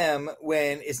from them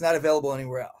when it's not available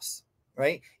anywhere else,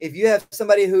 right? If you have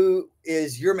somebody who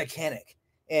is your mechanic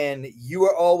and you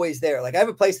are always there, like I have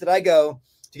a place that I go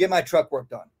to get my truck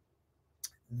worked on.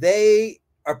 They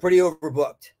are pretty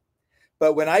overbooked.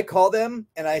 But when I call them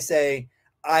and I say,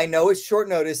 I know it's short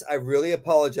notice, I really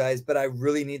apologize, but I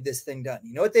really need this thing done.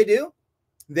 You know what they do?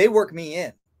 They work me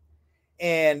in.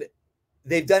 And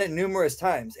they've done it numerous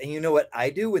times. And you know what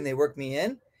I do when they work me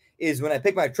in? is when I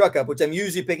pick my truck up, which I'm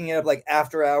usually picking it up like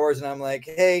after hours, and I'm like,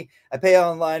 hey, I pay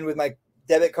online with my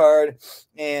debit card,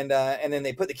 and then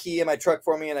they put the key in my truck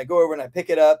for me, and I go over and I pick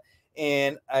it up,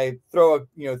 and I throw a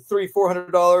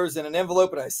 $300-400 in an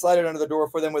envelope, and I slide it under the door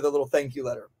for them with a little thank you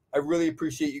letter. I really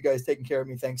appreciate you guys taking care of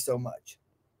me. Thanks so much.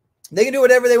 They can do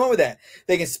whatever they want with that.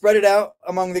 They can spread it out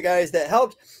among the guys that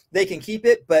helped. They can keep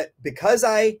it, but because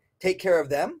I take care of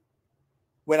them,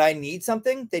 when I need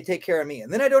something, they take care of me,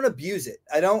 and then I don't abuse it.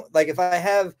 I don't, like, if I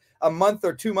have a month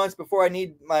or 2 months before I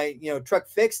need my truck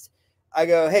fixed, I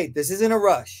go, hey, this isn't a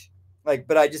rush, like,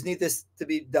 but I just need this to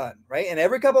be done, right? And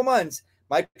every couple months,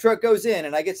 my truck goes in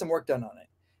and I get some work done on it.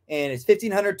 And it's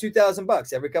 $1,500,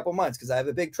 $2,000 every couple months because I have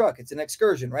a big truck. It's an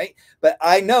excursion, right? But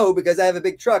I know because I have a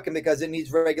big truck and because it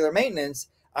needs regular maintenance,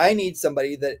 I need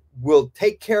somebody that will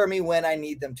take care of me when I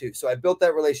need them to. So I built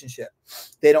that relationship.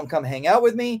 They don't come hang out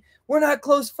with me. We're not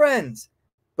close friends,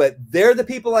 but they're the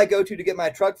people I go to get my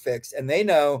truck fixed. And they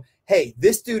know, hey,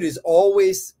 this dude is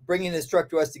always bringing his truck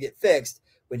to us to get fixed.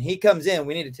 When he comes in,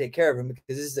 we need to take care of him because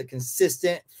this is a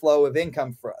consistent flow of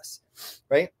income for us,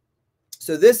 right?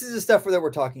 So this is the stuff that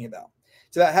we're talking about.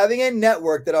 It's about having a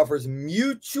network that offers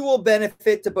mutual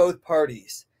benefit to both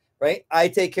parties, right? I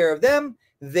take care of them.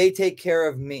 They take care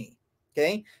of me.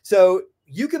 Okay. So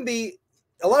you can be,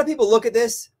 a lot of people look at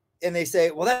this and they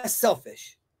say, well, that's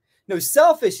selfish. No,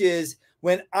 selfish is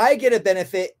when I get a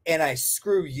benefit and I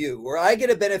screw you, or I get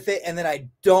a benefit and then I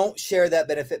don't share that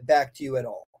benefit back to you at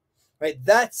all, right?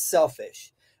 That's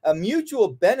selfish. A mutual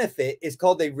benefit is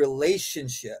called a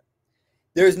relationship.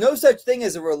 There's no such thing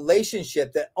as a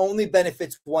relationship that only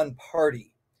benefits one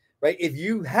party, right? If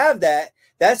you have that,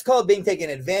 that's called being taken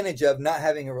advantage of, not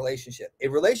having a relationship. A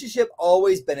relationship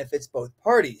always benefits both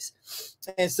parties.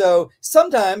 And so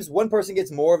sometimes one person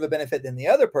gets more of a benefit than the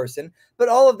other person, but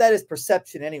all of that is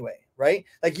perception anyway, right?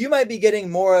 Like you might be getting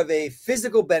more of a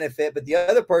physical benefit, but the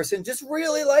other person just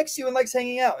really likes you and likes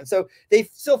hanging out. And so they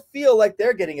still feel like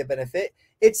they're getting a benefit.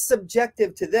 It's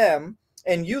subjective to them.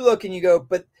 And you look and you go,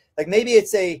 but like maybe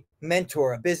it's a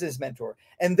mentor, a business mentor,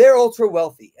 and they're ultra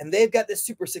wealthy and they've got this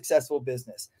super successful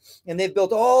business and they've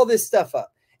built all this stuff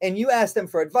up. And you ask them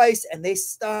for advice and they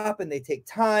stop and they take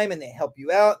time and they help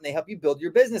you out and they help you build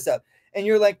your business up. And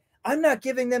you're like, I'm not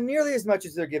giving them nearly as much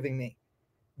as they're giving me.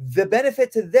 The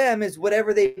benefit to them is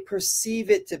whatever they perceive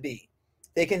it to be.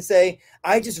 They can say,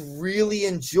 I just really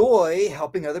enjoy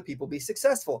helping other people be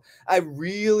successful. I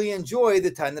really enjoy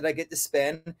the time that I get to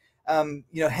spend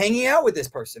hanging out with this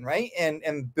person, right?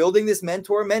 And building this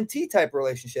mentor-mentee type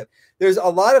relationship. There's a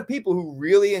lot of people who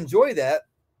really enjoy that.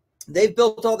 They've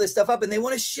built all this stuff up and they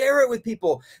want to share it with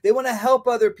people. They want to help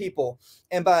other people.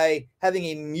 And by having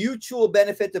a mutual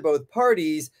benefit to both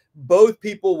parties, both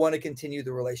people want to continue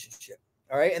the relationship.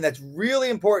 All right. And that's really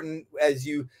important as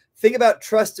you think about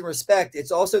trust and respect.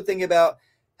 It's also thinking about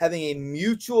having a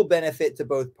mutual benefit to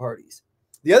both parties.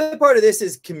 The other part of this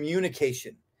is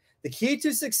communication. The key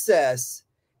to success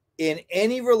in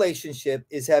any relationship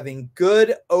is having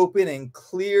good, open, and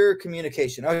clear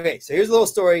communication. Okay, so here's a little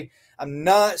story. I'm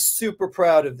not super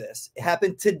proud of this. It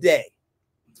happened today.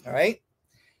 All right.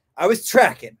 I was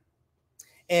tracking.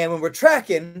 And when we're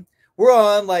tracking, we're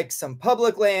on like some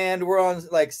public land. We're on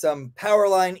like some power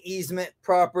line easement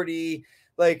property.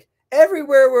 Like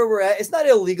everywhere where we're at, it's not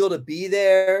illegal to be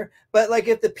there. But like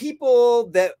if the people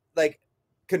that like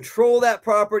control that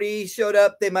property showed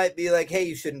up, they might be like, hey,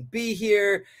 you shouldn't be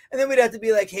here. And then we'd have to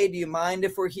be like, hey, do you mind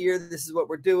if we're here? This is what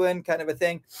we're doing, kind of a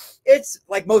thing. It's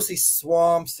like mostly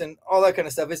swamps and all that kind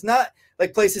of stuff. It's not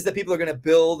like places that people are going to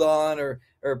build on or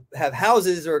have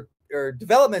houses or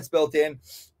developments built in,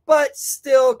 but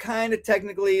still kind of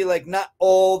technically like not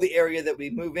all the area that we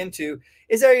move into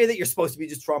is area that you're supposed to be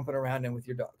just tromping around in with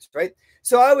your dogs, right?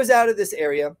 So I was out of this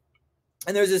area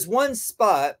and there's this one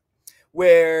spot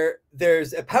where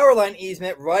there's a power line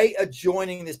easement right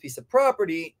adjoining this piece of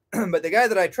property. But the guy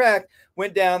that I tracked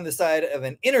went down the side of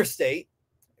an interstate.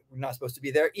 We're not supposed to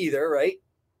be there either, right?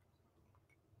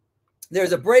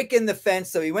 There's a break in the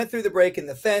fence. So he went through the break in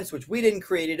the fence, which we didn't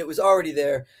create it. It was already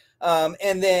there.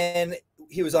 And then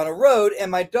he was on a road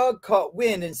and my dog caught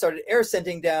wind and started air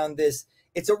scenting down this.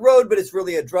 It's a road, but it's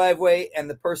really a driveway. And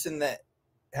the person that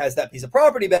has that piece of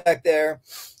property back there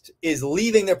is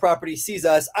leaving their property, sees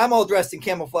us. I'm all dressed in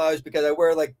camouflage because I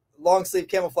wear like long sleeve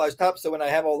camouflage tops. So when I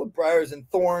have all the briars and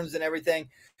thorns and everything,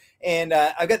 and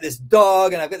I've got this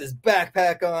dog and I've got this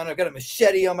backpack on, I've got a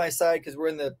machete on my side because we're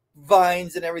in the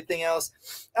vines and everything else.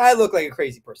 I look like a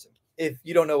crazy person if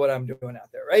you don't know what I'm doing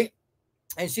out there, right?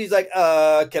 And she's like,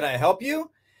 can I help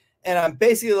you? And I'm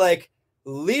basically like,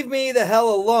 leave me the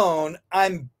hell alone.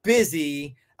 I'm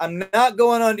busy. I'm not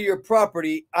going onto your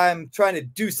property. I'm trying to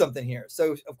do something here.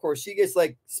 So of course she gets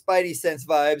like Spidey sense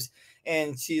vibes,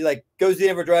 and she like goes to the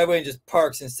end of her driveway and just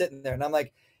parks and sitting there. And I'm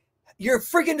like, you're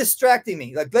freaking distracting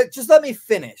me. Like, just let me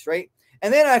finish, right?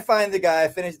 And then I find the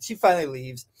guy, she finally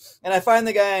leaves. And I find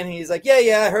the guy, and he's like,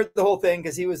 yeah, I heard the whole thing,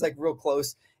 because he was like real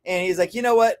close. And he's like, you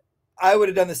know what? I would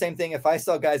have done the same thing if I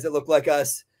saw guys that look like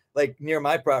us, like near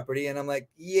my property. And I'm like,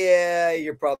 yeah,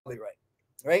 you're probably right.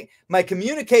 Right? My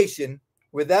communication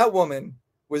with that woman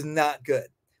was not good.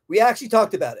 We actually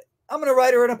talked about it. I'm going to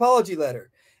write her an apology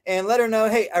letter and let her know,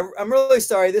 hey, I'm really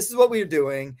sorry. This is what we're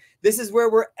doing. This is where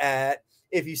we're at.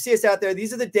 If you see us out there,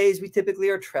 these are the days we typically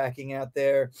are tracking out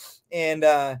there. And,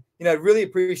 you know, I'd really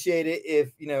appreciate it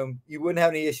if, you know, you wouldn't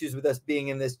have any issues with us being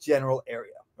in this general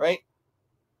area, right?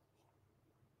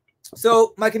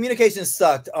 So my communication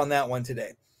sucked on that one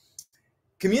today.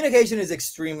 Communication is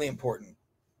extremely important.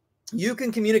 You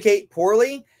can communicate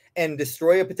poorly and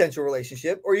destroy a potential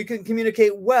relationship, or you can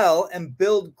communicate well and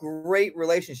build great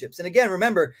relationships. And again,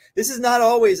 remember, this is not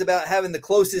always about having the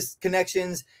closest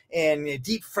connections and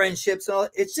deep friendships and all.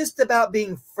 It's just about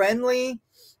being friendly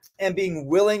and being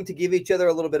willing to give each other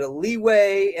a little bit of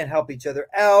leeway and help each other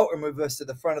out, or move us to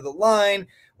the front of the line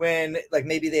when, like,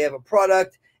 maybe they have a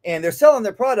product and they're selling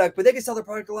their product, but they can sell their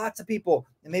product to lots of people.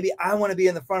 And maybe I want to be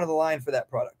in the front of the line for that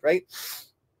product, right?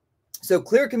 So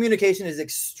clear communication is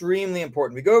extremely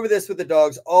important. We go over this with the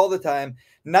dogs all the time.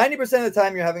 90% of the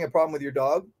time you're having a problem with your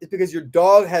dog is because your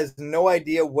dog has no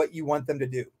idea what you want them to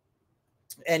do.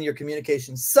 And your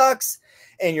communication sucks,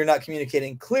 and you're not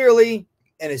communicating clearly.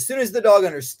 And as soon as the dog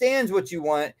understands what you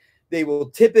want, they will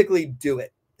typically do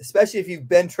it, especially if you've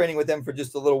been training with them for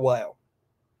just a little while,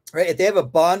 right? If they have a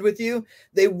bond with you,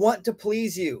 they want to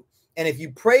please you. And if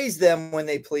you praise them when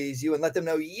they please you and let them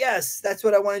know, yes, that's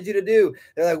what I wanted you to do,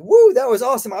 they're like, woo, that was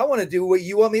awesome. I want to do what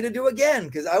you want me to do again,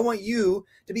 because I want you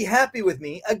to be happy with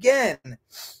me again.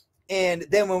 And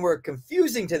then when we're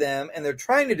confusing to them and they're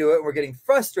trying to do it and we're getting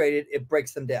frustrated, it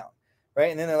breaks them down,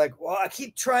 right? And then they're like, well, I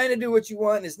keep trying to do what you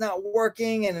want and it's not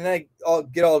working. And then I'll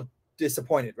get all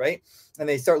disappointed, right? And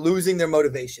they start losing their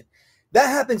motivation. That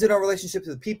happens in our relationships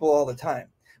with people all the time.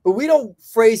 But we don't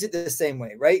phrase it the same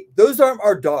way, right? Those aren't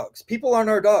our dogs. People aren't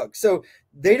our dogs. So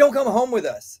they don't come home with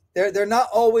us. They're not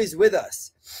always with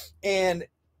us. And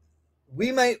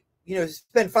we might, you know,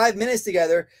 spend 5 minutes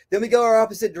together, then we go our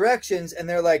opposite directions, and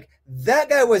they're like, that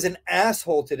guy was an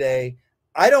asshole today.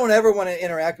 I don't ever want to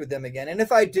interact with them again. And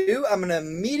if I do, I'm going to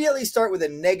immediately start with a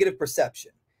negative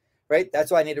perception, right?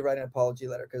 That's why I need to write an apology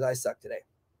letter, because I suck today.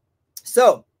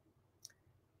 So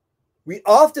we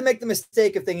often make the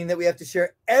mistake of thinking that we have to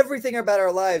share everything about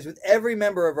our lives with every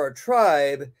member of our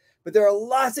tribe, but there are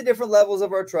lots of different levels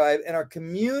of our tribe, and our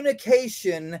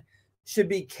communication should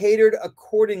be catered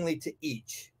accordingly to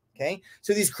each, okay?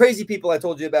 So these crazy people I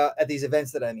told you about at these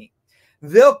events that I meet,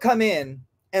 they'll come in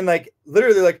and like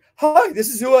literally like, hi, this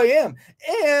is who I am,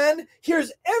 and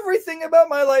here's everything about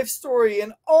my life story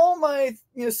and all my,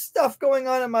 you know, stuff going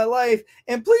on in my life,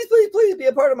 and please, please, please be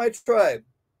a part of my tribe.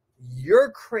 You're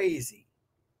crazy,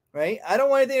 right? I don't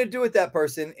want anything to do with that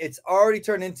person. It's already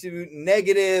turned into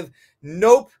negative.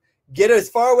 Nope. Get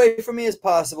as far away from me as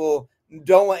possible.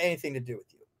 Don't want anything to do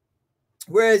with you.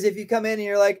 Whereas if you come in and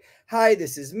you're like, hi,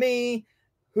 this is me.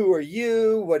 Who are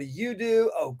you? What do you do?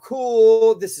 Oh,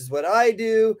 cool. This is what I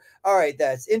do. All right.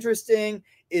 That's interesting.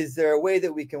 Is there a way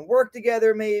that we can work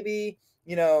together? Maybe,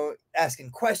 you know, asking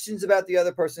questions about the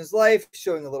other person's life,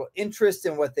 showing a little interest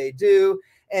in what they do.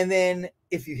 And then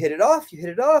if you hit it off, you hit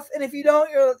it off. And if you don't,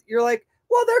 you're like,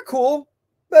 well, they're cool,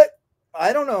 but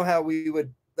I don't know how we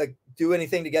would like do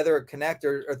anything together or connect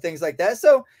or things like that.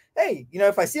 So, hey, you know,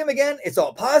 if I see them again, it's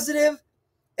all positive,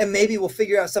 and maybe we'll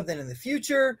figure out something in the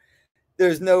future.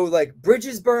 There's no like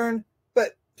bridges burned,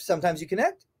 but sometimes you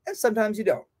connect and sometimes you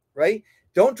don't, right?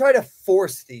 Don't try to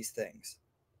force these things.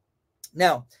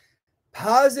 Now,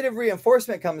 positive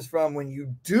reinforcement comes from when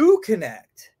you do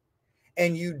connect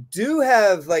and you do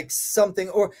have like something,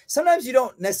 or sometimes you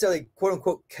don't necessarily quote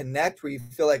unquote connect where you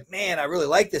feel like, man, I really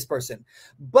like this person.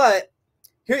 But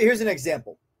here's an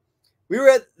example. We were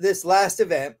at this last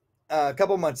event a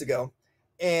couple months ago,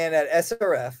 and at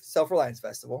SRF, Self-Reliance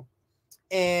Festival,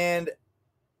 and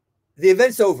the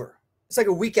event's over. It's like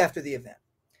a week after the event.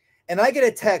 And I get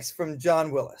a text from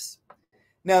John Willis.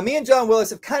 Now, me and John Willis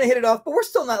have kind of hit it off, but we're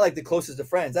still not like the closest of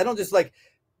friends. I don't just like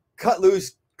cut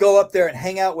loose, go up there and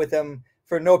hang out with him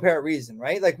for no apparent reason,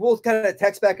 right? Like we'll kind of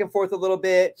text back and forth a little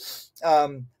bit.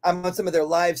 I'm on some of their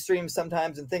live streams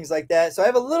sometimes and things like that. So I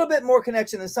have a little bit more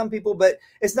connection than some people, but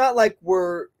it's not like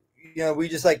we're, you know, we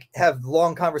just like have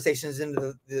long conversations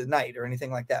into the night or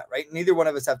anything like that, right? Neither one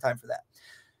of us have time for that.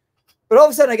 But all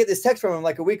of a sudden I get this text from him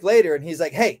like a week later, and he's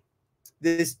like, hey,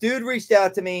 this dude reached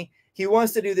out to me. He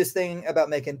wants to do this thing about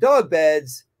making dog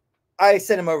beds. I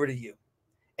sent him over to you.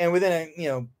 And within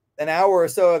an hour or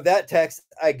so of that text,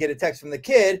 I get a text from the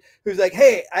kid who's like,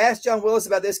 hey, I asked John Willis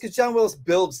about this because John Willis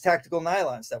builds tactical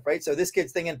nylon stuff, right? So this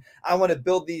kid's thinking, I want to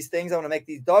build these things. I want to make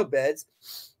these dog beds.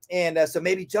 And so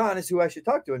maybe John is who I should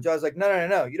talk to. And John's like,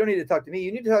 no. You don't need to talk to me.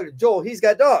 You need to talk to Joel. He's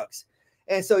got dogs.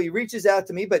 And so he reaches out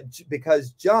to me, but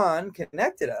because John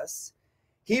connected us,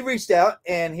 he reached out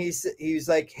and he's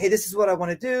like, hey, this is what I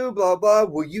want to do, blah, blah.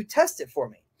 Will you test it for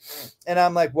me? And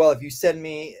I'm like, well, if you send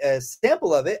me a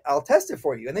sample of it, I'll test it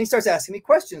for you. And then he starts asking me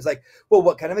questions like, well,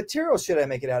 what kind of material should I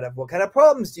make it out of? What kind of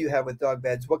problems do you have with dog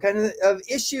beds? What kind of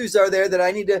issues are there that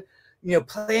I need to,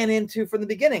 plan into from the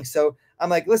beginning? So I'm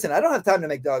like, listen, I don't have time to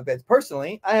make dog beds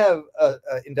personally. I have an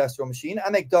industrial machine. I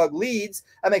make dog leads.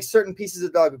 I make certain pieces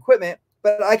of dog equipment,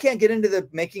 but I can't get into the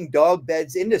making dog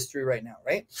beds industry right now,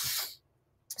 right?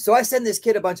 So I send this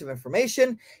kid a bunch of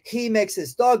information. He makes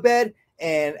his dog bed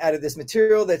and out of this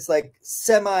material that's like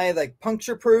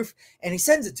puncture proof, and he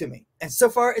sends it to me. And so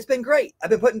far it's been great. I've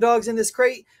been putting dogs in this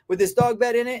crate with this dog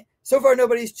bed in it. So far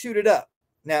nobody's chewed it up.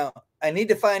 Now I need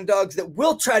to find dogs that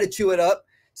will try to chew it up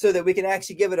so that we can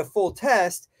actually give it a full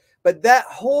test. But that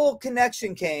whole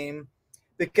connection came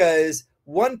because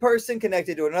one person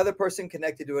connected to another person,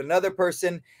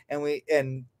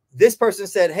 and this person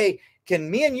said, hey, can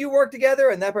me and you work together?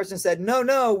 And that person said,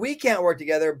 no, we can't work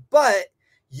together, but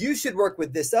you should work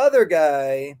with this other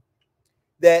guy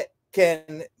that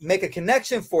can make a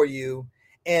connection for you.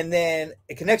 And then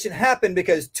a connection happened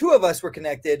because two of us were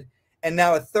connected, and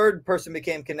now a third person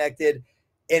became connected.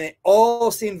 And it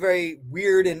all seemed very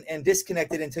weird and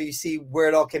disconnected until you see where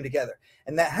it all came together.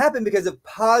 And that happened because of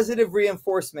positive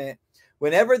reinforcement.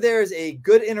 Whenever there's a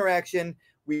good interaction,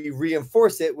 we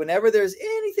reinforce it. Whenever there's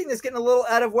anything that's getting a little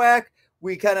out of whack,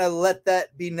 we kind of let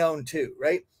that be known too,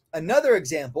 right? Another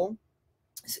example,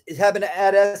 it happened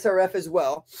at SRF as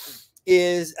well,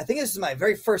 is I think this is my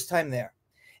very first time there.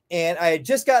 And I had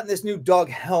just gotten this new dog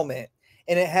helmet,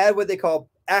 and it had what they call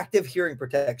active hearing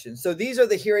protection. So these are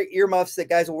the hearing earmuffs that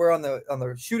guys will wear on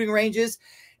the shooting ranges,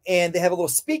 and they have a little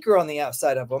speaker on the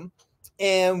outside of them.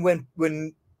 And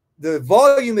when the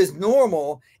volume is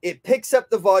normal, it picks up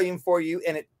the volume for you,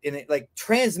 and it like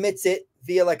transmits it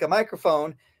via like a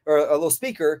microphone or a little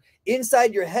speaker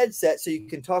inside your headset, so you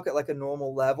can talk at like a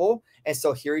normal level and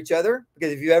still hear each other.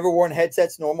 Because if you've ever worn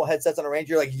normal headsets on a range,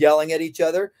 you're like yelling at each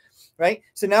other, right?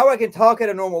 So now I can talk at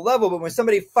a normal level, but when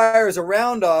somebody fires a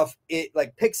round off, it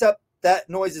like picks up that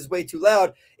noise is way too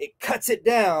loud, it cuts it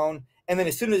down, and then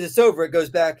as soon as it's over, it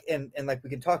goes back and like we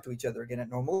can talk to each other again at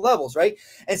normal levels, right?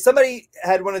 And somebody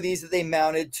had one of these that they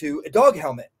mounted to a dog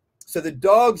helmet. So the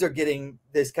dogs are getting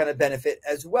this kind of benefit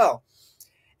as well.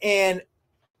 And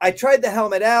I tried the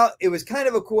helmet out. It was kind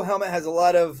of a cool helmet, has a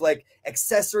lot of like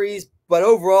accessories, but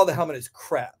overall the helmet is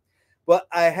crap. But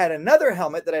I had another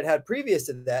helmet that I'd had previous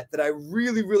to that I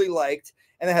really, really liked,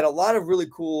 and it had a lot of really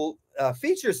cool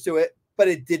features to it, but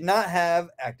it did not have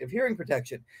active hearing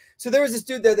protection. So there was this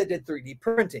dude there that did 3D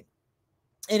printing,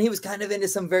 and he was kind of into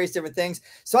some various different things.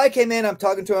 So I came in, I'm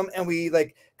talking to him, and we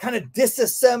like kind of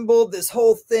disassembled this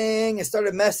whole thing and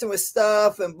started messing with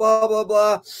stuff and blah, blah,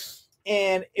 blah.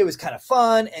 And it was kind of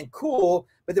fun and cool.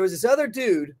 But there was this other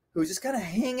dude who was just kind of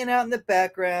hanging out in the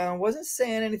background, wasn't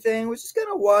saying anything, was just kind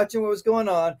of watching what was going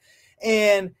on.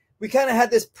 And we kind of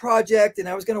had this project, and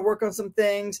I was going to work on some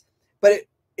things. But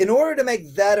in order to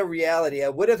make that a reality, I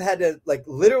would have had to like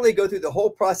literally go through the whole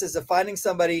process of finding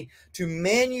somebody to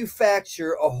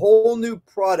manufacture a whole new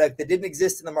product that didn't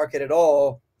exist in the market at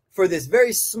all for this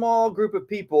very small group of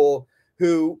people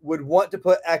who would want to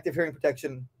put active hearing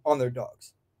protection on their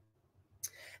dogs.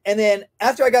 And then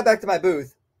after I got back to my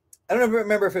booth, I don't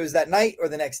remember if it was that night or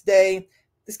the next day,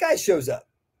 this guy shows up,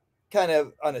 kind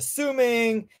of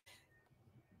unassuming,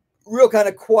 real kind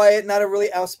of quiet, not a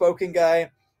really outspoken guy.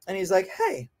 And he's like,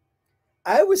 hey,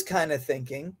 I was kind of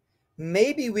thinking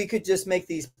maybe we could just make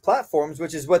these platforms,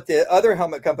 which is what the other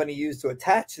helmet company used to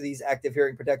attach these active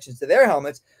hearing protections to their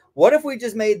helmets. What if we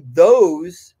just made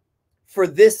those for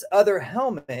this other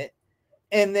helmet?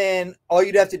 And then all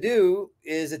you'd have to do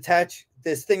is attach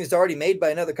this thing that's already made by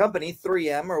another company,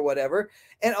 3M or whatever.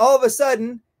 And all of a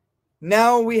sudden,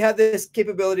 now we have this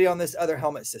capability on this other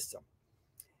helmet system.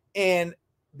 And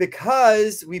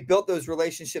because we built those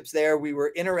relationships there, we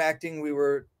were interacting, we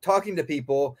were talking to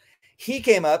people, he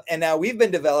came up, and now we've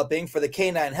been developing for the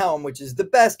K9 helm, which is the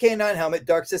best K9 helmet.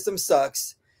 Dark System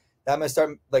sucks. I'm going to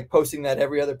start like posting that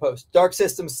every other post. Dark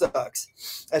System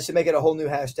sucks. I should make it a whole new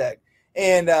hashtag.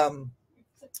 And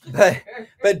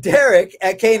But Derek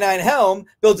at K9 Helm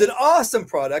builds an awesome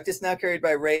product. It's now carried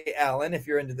by Ray Allen if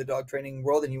you're into the dog training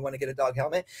world and you want to get a dog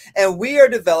helmet. And we are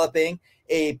developing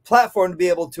a platform to be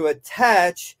able to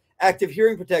attach active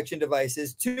hearing protection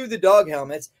devices to the dog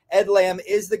helmets. Ed Lamb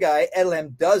is the guy. Ed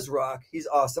Lamb does rock. He's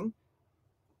awesome.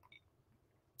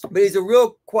 But he's a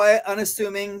real quiet,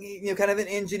 unassuming, kind of an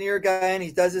engineer guy, and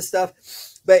he does his stuff,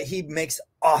 but he makes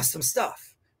awesome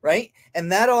stuff, right?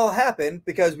 And that all happened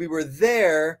because we were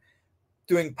there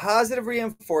doing positive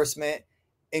reinforcement,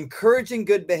 encouraging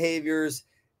good behaviors,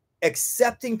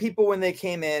 accepting people when they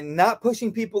came in, not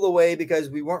pushing people away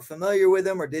because we weren't familiar with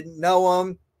them or didn't know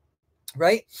them,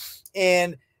 right?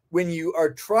 And when you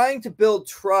are trying to build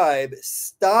tribe,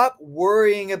 stop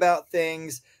worrying about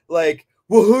things like,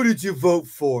 well, who did you vote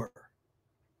for?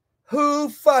 Who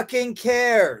fucking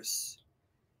cares?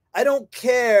 I don't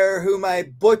care who my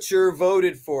butcher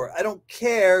voted for. I don't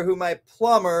care who my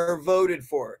plumber voted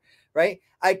for, right?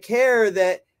 I care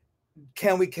that,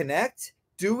 can we connect?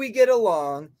 Do we get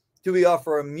along? Do we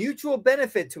offer a mutual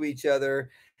benefit to each other?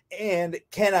 And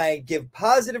can I give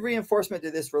positive reinforcement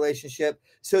to this relationship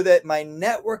so that my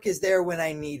network is there when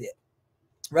I need it,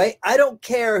 right? I don't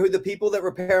care who the people that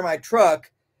repair my truck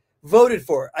voted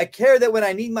for. I care that when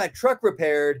I need my truck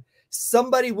repaired,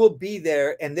 somebody will be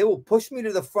there and they will push me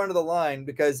to the front of the line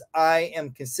because I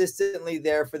am consistently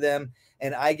there for them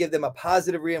and I give them a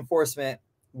positive reinforcement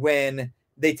when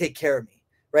they take care of me,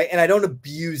 right? And I don't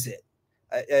abuse it.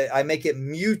 I make it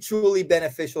mutually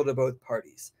beneficial to both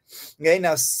parties. Okay,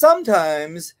 now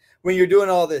sometimes when you're doing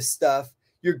all this stuff,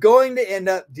 you're going to end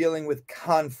up dealing with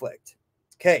conflict.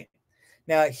 Okay.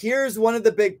 Now, here's one of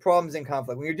the big problems in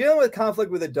conflict. When you're dealing with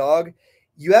conflict with a dog,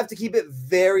 you have to keep it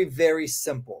very, very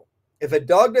simple. If a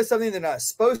dog does something they're not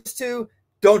supposed to,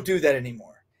 don't do that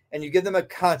anymore. And you give them a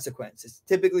consequence. It's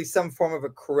typically some form of a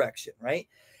correction, right?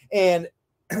 And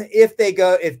if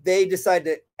they decide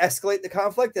to escalate the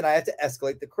conflict, then I have to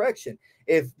escalate the correction.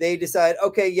 If they decide,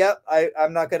 okay, yep,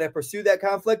 I'm not going to pursue that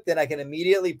conflict, then I can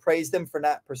immediately praise them for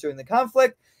not pursuing the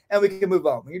conflict and we can move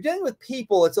on. When you're dealing with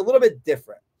people, it's a little bit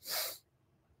different.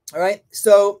 All right.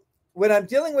 So when I'm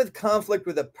dealing with conflict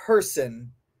with a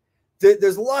person,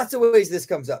 there's lots of ways this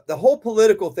comes up. The whole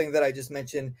political thing that I just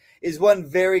mentioned is one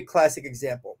very classic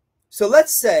example. So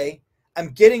let's say I'm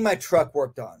getting my truck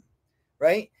worked on,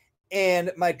 right? And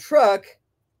my truck,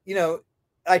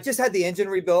 I just had the engine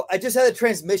rebuilt. I just had the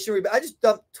transmission rebuilt. I just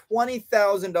dumped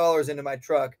 $20,000 into my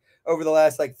truck over the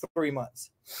last 3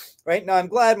 months, right? Now I'm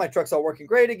glad my truck's all working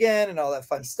great again and all that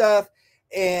fun stuff.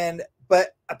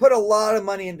 But I put a lot of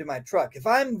money into my truck. If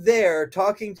I'm there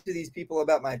talking to these people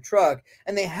about my truck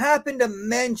and they happen to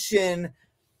mention,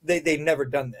 they've never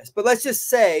done this, but let's just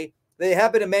say they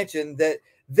happen to mention that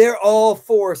they're all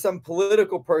for some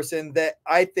political person that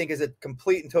I think is a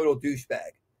complete and total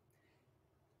douchebag.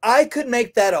 I could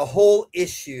make that a whole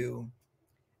issue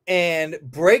and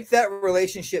break that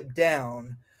relationship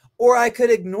down, or I could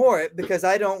ignore it because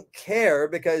I don't care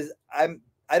because I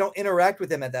don't interact with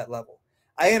them at that level.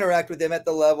 I interact with them at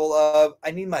the level of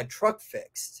I need my truck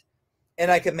fixed,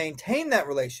 and I could maintain that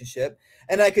relationship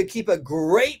and I could keep a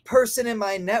great person in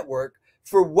my network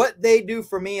for what they do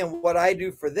for me and what I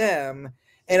do for them.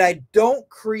 And I don't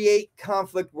create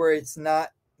conflict where it's not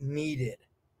needed.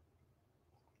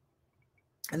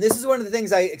 And this is one of the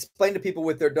things I explain to people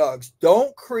with their dogs.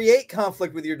 Don't create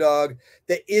conflict with your dog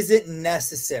that isn't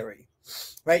necessary,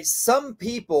 right? Some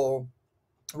people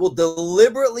will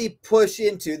deliberately push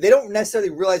into, they don't necessarily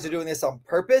realize they're doing this on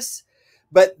purpose,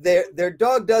 but their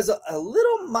dog does a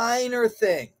little minor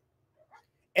thing.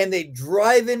 And they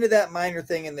drive into that minor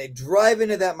thing and they drive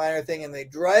into that minor thing and they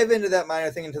drive into that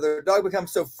minor thing until their dog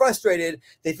becomes so frustrated,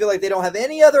 they feel like they don't have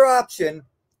any other option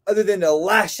other than to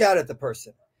lash out at the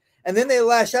person. And then they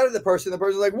lash out at the person's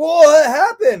like, whoa, what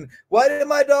happened? Why did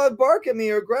my dog bark at me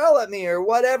or growl at me or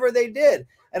whatever they did?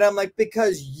 And I'm like,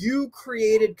 because you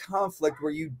created conflict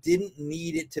where you didn't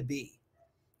need it to be,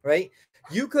 right?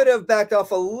 You could have backed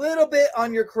off a little bit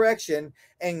on your correction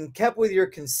and kept with your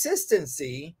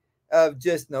consistency of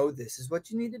just, no, this is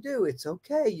what you need to do. It's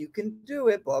okay. You can do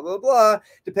it, blah, blah, blah,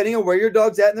 depending on where your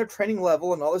dog's at in their training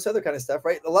level and all this other kind of stuff,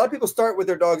 right? A lot of people start with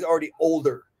their dogs already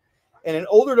older, and an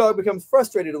older dog becomes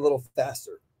frustrated a little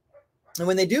faster. And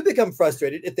when they do become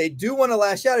frustrated, if they do want to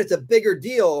lash out, it's a bigger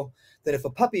deal than if a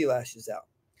puppy lashes out.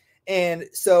 And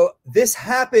so this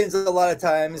happens a lot of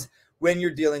times when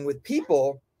you're dealing with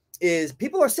people, is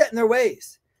people are set in their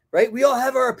ways, right? We all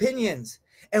have our opinions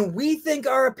and we think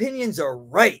our opinions are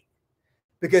right,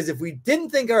 because if we didn't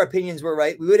think our opinions were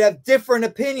right, we would have different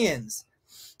opinions.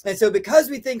 And so because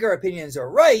we think our opinions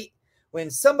are right, when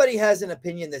somebody has an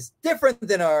opinion that's different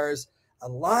than ours, A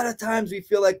lot of times we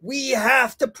feel like we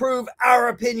have to prove our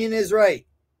opinion is right.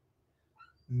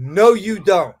 No, you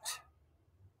don't.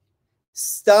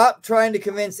 Stop trying to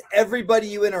convince everybody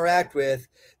you interact with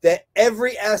that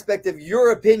every aspect of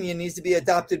your opinion needs to be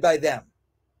adopted by them.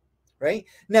 Right?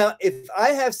 Now, if I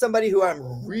have somebody who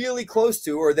I'm really close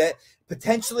to, or that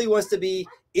potentially wants to be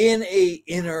in a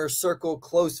inner circle,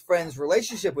 close friends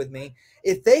relationship with me,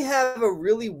 if they have a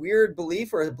really weird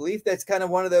belief, or a belief that's kind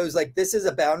of one of those, like, this is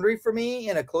a boundary for me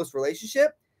in a close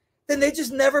relationship, then they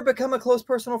just never become a close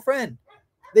personal friend.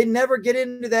 They never get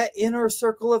into that inner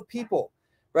circle of people,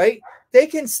 right? They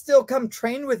can still come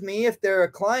train with me if they're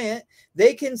a client.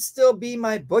 They can still be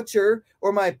my butcher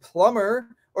or my plumber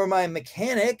or my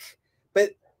mechanic,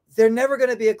 but they're never going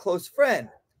to be a close friend.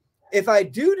 If I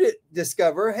do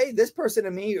discover, hey, this person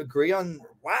and me agree on,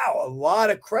 wow, a lot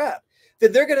of crap,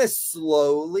 then they're going to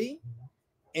slowly,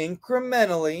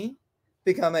 incrementally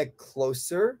become a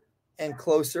closer and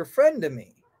closer friend to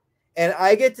me. And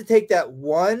I get to take that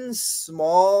one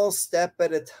small step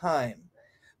at a time.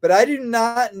 But I do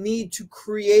not need to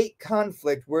create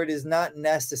conflict where it is not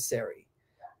necessary.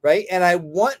 Right? And I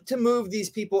want to move these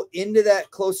people into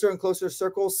that closer and closer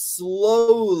circle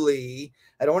slowly.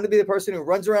 I don't want to be the person who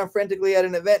runs around frantically at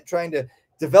an event trying to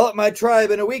develop my tribe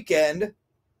in a weekend,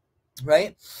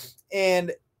 right?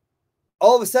 And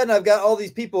all of a sudden I've got all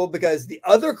these people, because the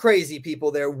other crazy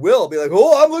people there will be like,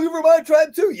 oh, I'm looking for my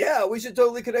tribe too. Yeah, we should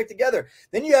totally connect together.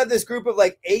 Then you have this group of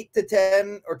like 8 to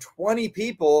 10 or 20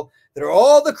 people that are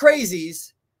all the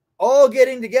crazies, all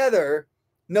getting together,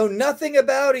 know nothing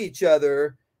about each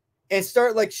other, and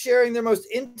start like sharing their most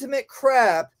intimate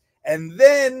crap. And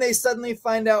then they suddenly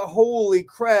find out, holy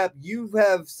crap, you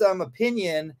have some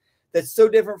opinion that's so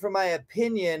different from my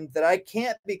opinion that I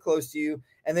can't be close to you.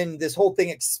 And then this whole thing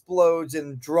explodes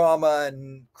in drama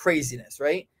and craziness,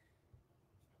 right?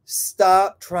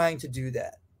 Stop trying to do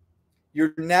that.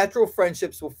 Your natural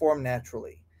friendships will form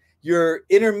naturally. Your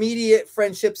intermediate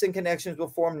friendships and connections will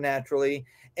form naturally.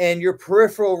 And your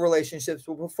peripheral relationships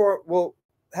will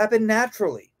happen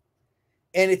naturally.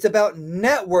 And it's about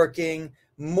networking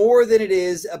more than it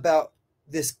is about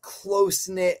this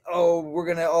close-knit, oh, we're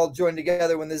going to all join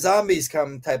together when the zombies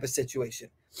come type of situation.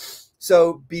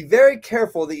 So be very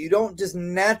careful that you don't just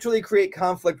naturally create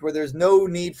conflict where there's no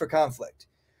need for conflict,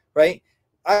 right?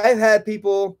 I've had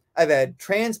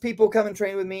trans people come and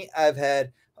train with me. I've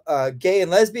had gay and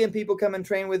lesbian people come and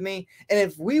train with me. And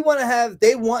if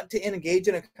they want to engage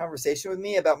in a conversation with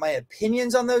me about my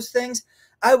opinions on those things,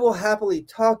 I will happily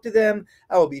talk to them.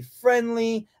 I will be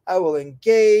friendly. I will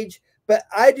engage. But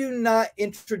I do not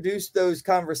introduce those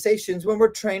conversations when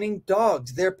we're training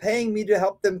dogs. They're paying me to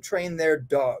help them train their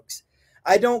dogs.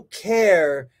 I don't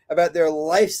care about their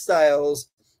lifestyles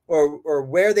or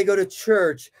where they go to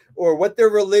church or what their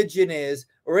religion is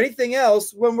or anything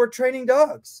else when we're training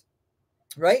dogs,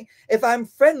 right? If I'm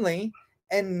friendly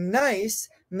and nice,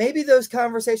 maybe those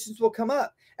conversations will come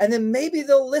up. And then maybe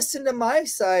they'll listen to my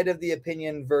side of the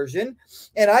opinion version,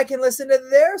 and I can listen to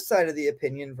their side of the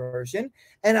opinion version,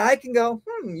 and I can go,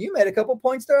 you made a couple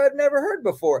points there I've never heard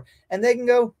before. And they can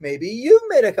go, maybe you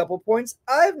made a couple points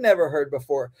I've never heard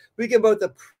before. We can both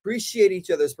appreciate each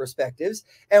other's perspectives,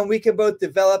 and we can both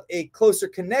develop a closer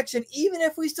connection, even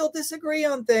if we still disagree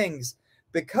on things,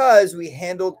 because we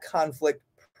handled conflict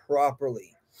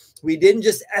properly. We didn't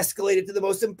just escalate it to the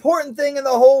most important thing in the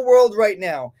whole world right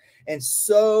now. And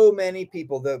so many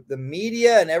people, the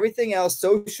media and everything else,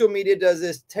 social media does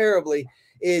this terribly,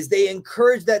 is they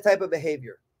encourage that type of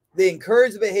behavior. They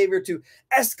encourage the behavior to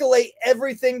escalate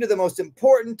everything to the most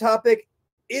important topic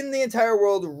in the entire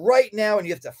world right now, and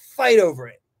you have to fight over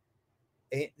it.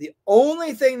 And the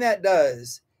only thing that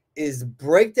does is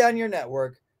break down your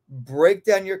network, break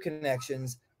down your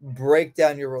connections, break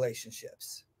down your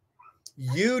relationships.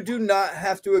 You do not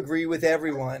have to agree with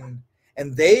everyone,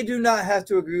 and they do not have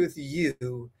to agree with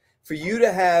you for you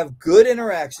to have good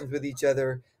interactions with each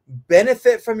other,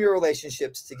 benefit from your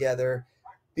relationships together,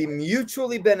 be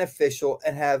mutually beneficial,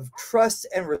 and have trust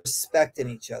and respect in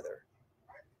each other.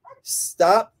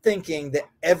 Stop thinking that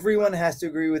everyone has to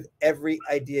agree with every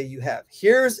idea you have.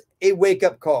 Here's a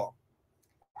wake-up call.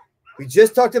 We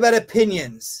just talked about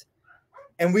opinions.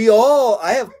 And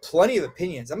I have plenty of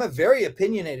opinions. I'm a very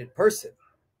opinionated person.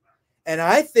 And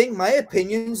I think my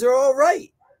opinions are all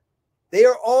right. They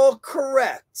are all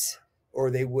correct, or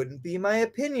they wouldn't be my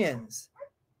opinions.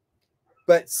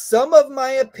 But some of my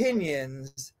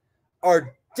opinions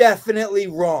are definitely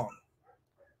wrong.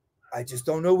 I just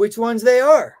don't know which ones they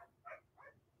are.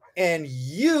 And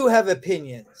you have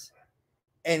opinions.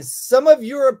 And some of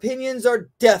your opinions are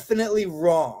definitely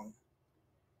wrong.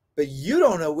 But you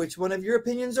don't know which one of your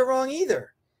opinions are wrong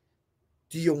either.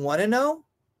 Do you want to know?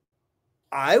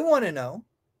 I want to know.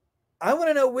 I want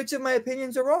to know which of my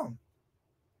opinions are wrong.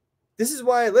 This is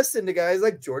why I listen to guys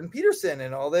like Jordan Peterson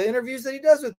and all the interviews that he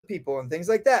does with people and things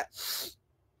like that.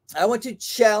 I want to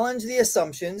challenge the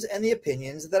assumptions and the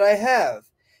opinions that I have.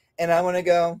 And I want to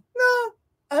go, no,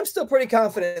 I'm still pretty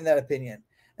confident in that opinion.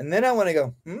 And then I want to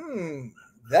go,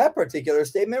 that particular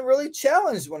statement really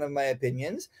challenged one of my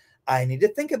opinions. I need to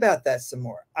think about that some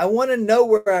more. I want to know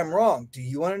where I'm wrong. Do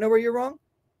you want to know where you're wrong?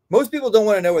 Most people don't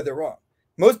want to know where they're wrong.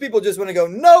 Most people just want to go,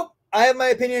 nope, I have my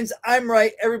opinions. I'm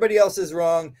right. Everybody else is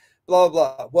wrong. Blah,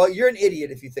 blah, blah. Well, you're an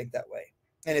idiot if you think that way.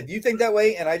 And if you think that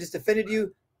way and I just offended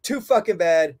you, too fucking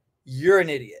bad, you're an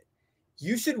idiot.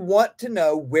 You should want to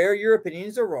know where your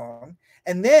opinions are wrong.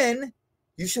 And then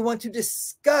you should want to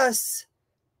discuss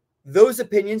those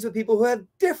opinions with people who have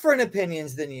different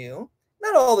opinions than you.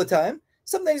 Not all the time.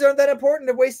 Some things aren't that important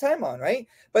to waste time on, right?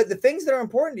 But the things that are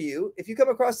important to you, if you come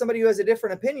across somebody who has a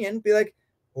different opinion, be like,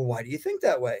 well, why do you think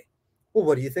that way? Well,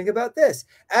 what do you think about this?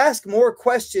 Ask more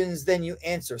questions than you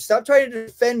answer. Stop trying to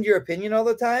defend your opinion all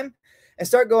the time and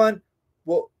start going,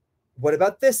 well, what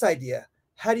about this idea?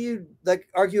 How do you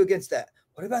argue against that?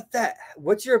 What about that?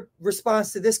 What's your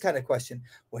response to this kind of question?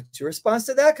 What's your response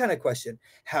to that kind of question?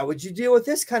 How would you deal with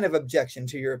this kind of objection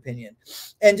to your opinion?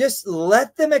 And just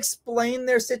let them explain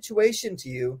their situation to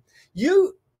you.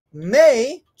 You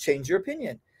may change your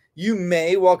opinion. You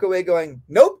may walk away going,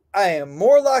 nope, I am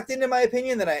more locked into my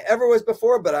opinion than I ever was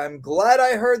before, but I'm glad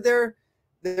I heard their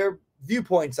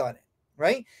viewpoints on it,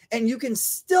 right? And you can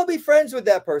still be friends with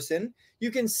that person.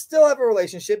 You can still have a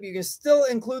relationship. You can still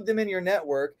include them in your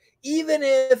network, even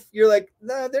if you're like,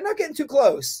 nah, they're not getting too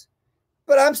close,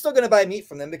 but I'm still going to buy meat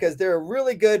from them because they're a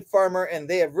really good farmer and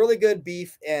they have really good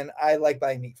beef and I like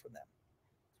buying meat from them,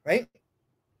 right?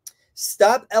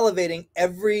 Stop elevating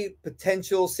every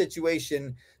potential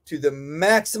situation to the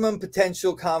maximum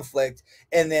potential conflict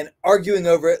and then arguing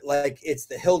over it like it's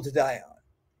the hill to die on.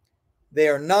 They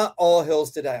are not all hills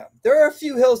to die on. There are a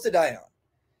few hills to die on.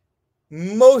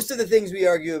 Most of the things we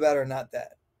argue about are not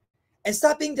that. And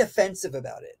stop being defensive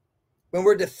about it. When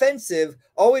we're defensive,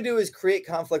 all we do is create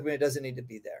conflict when it doesn't need to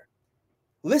be there.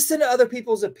 Listen to other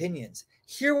people's opinions.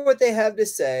 Hear what they have to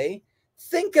say.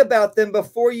 Think about them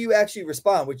before you actually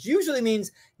respond, which usually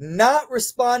means not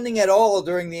responding at all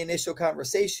during the initial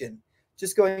conversation.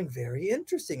 Just going, very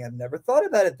interesting. I've never thought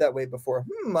about it that way before.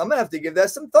 I'm going to have to give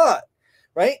that some thought,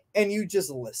 right? And you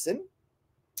just listen.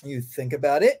 You think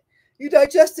about it. You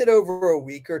digest it over a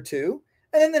week or two.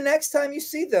 And then the next time you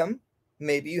see them,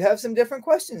 maybe you have some different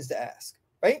questions to ask,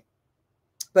 right?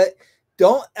 But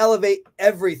don't elevate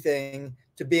everything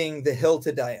to being the hill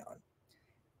to die on.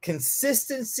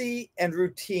 Consistency and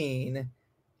routine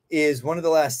is one of the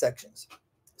last sections.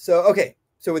 So, okay.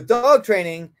 So with dog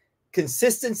training,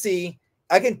 consistency,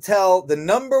 I can tell the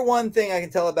number one thing I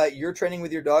can tell about your training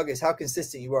with your dog is how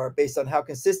consistent you are based on how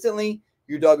consistently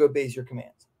your dog obeys your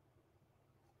commands.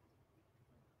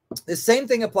 The same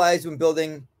thing applies when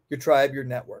building your tribe, your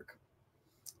network.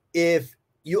 If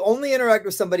you only interact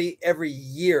with somebody every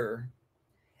year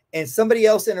and somebody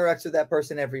else interacts with that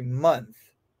person every month,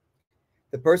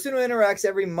 the person who interacts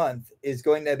every month is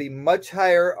going to be much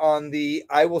higher on the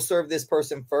I will serve this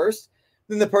person first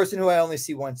than the person who I only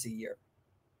see once a year.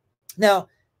 Now,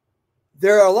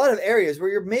 there are a lot of areas where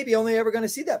you're maybe only ever going to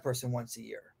see that person once a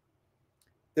year.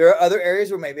 There are other areas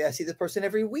where maybe I see this person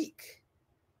every week.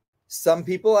 Some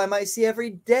people I might see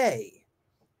every day,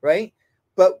 right?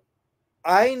 But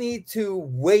I need to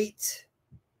weight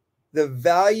the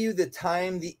value, the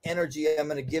time, the energy I'm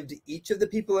going to give to each of the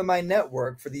people in my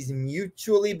network for these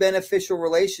mutually beneficial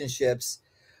relationships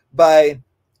by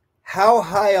how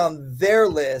high on their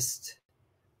list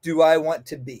do I want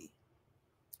to be,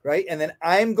 right? And then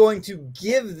I'm going to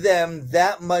give them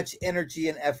that much energy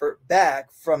and effort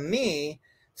back from me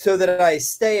so that I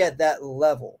stay at that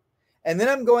level. And then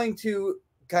I'm going to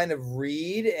kind of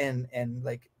read and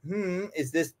like,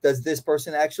 does this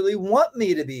person actually want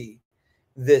me to be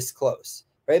this close,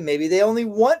 right? Maybe they only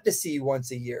want to see you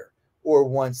once a year or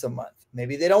once a month.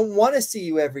 Maybe they don't want to see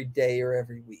you every day or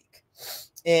every week.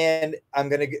 And I'm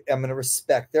going to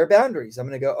respect their boundaries. I'm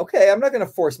going to go, okay, I'm not going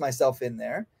to force myself in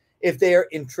there. If they are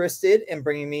interested in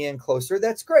bringing me in closer,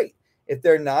 that's great. If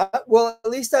they're not, well,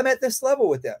 at least I'm at this level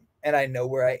with them and I know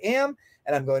where I am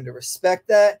and I'm going to respect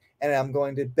that and I'm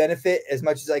going to benefit as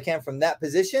much as I can from that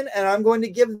position. And I'm going to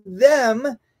give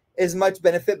them as much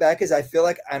benefit back as I feel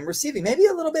like I'm receiving, maybe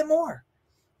a little bit more,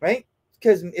 right?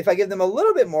 Because if I give them a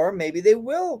little bit more, maybe they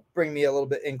will bring me a little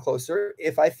bit in closer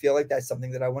if I feel like that's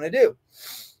something that I want to do.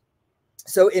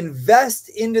 So invest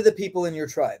into the people in your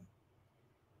tribe.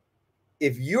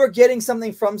 If you're getting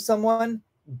something from someone,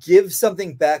 give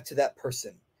something back to that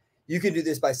person. You can do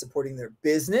this by supporting their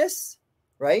business,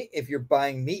 right? If you're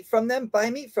buying meat from them, buy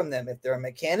meat from them. If they're a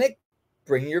mechanic,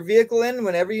 bring your vehicle in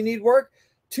whenever you need work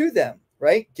to them,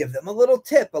 right? Give them a little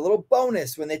tip, a little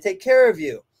bonus when they take care of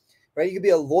you, right? You can be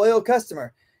a loyal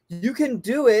customer. You can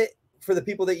do it for the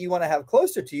people that you want to have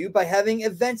closer to you by having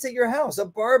events at your house, a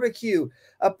barbecue,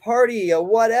 a party, a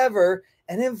whatever,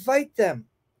 and invite them.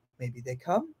 Maybe they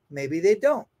come, maybe they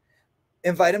don't.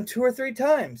 Invite them 2 or 3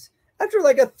 times. After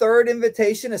like a third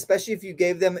invitation, especially if you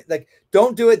gave them, like,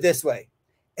 don't do it this way.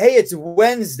 Hey, it's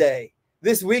Wednesday.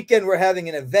 This weekend we're having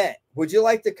an event. Would you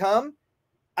like to come?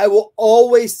 I will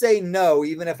always say no,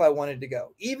 even if I wanted to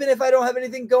go. Even if I don't have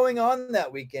anything going on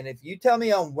that weekend. If you tell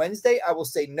me on Wednesday, I will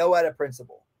say no out of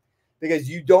principle because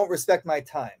you don't respect my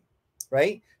time,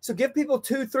 right? So give people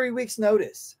 2-3 weeks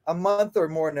notice, a month or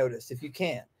more notice if you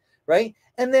can, right?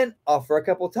 And then offer a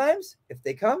couple times. If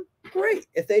they come, great.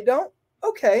 If they don't,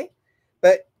 okay.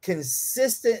 But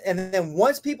consistent. And then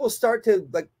once people start to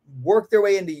like work their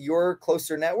way into your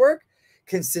closer network,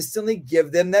 consistently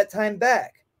give them that time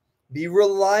back. Be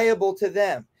reliable to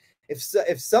them.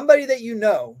 If somebody that you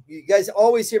know, you guys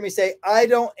always hear me say, I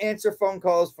don't answer phone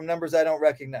calls from numbers I don't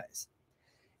recognize.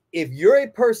 If you're a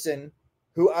person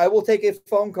who I will take a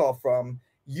phone call from,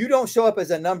 you don't show up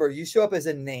as a number, you show up as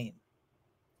a name.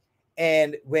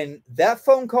 And when that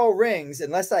phone call rings,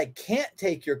 unless I can't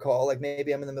take your call, like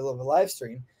maybe I'm in the middle of a live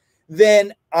stream,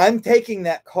 then I'm taking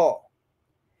that call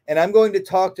and I'm going to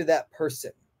talk to that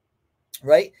person,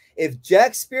 right? If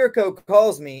Jack Spirko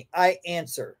calls me, I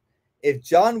answer. If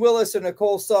John Willis or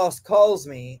Nicole Sauce calls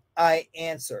me, I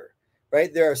answer,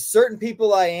 right? There are certain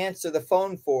people I answer the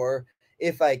phone for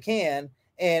if I can,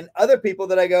 and other people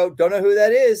that I go, don't know who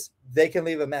that is, they can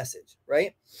leave a message,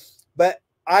 right? But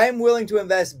I'm willing to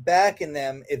invest back in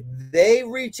them if they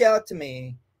reach out to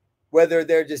me, whether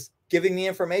they're just giving me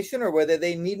information or whether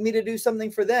they need me to do something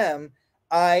for them.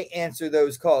 I answer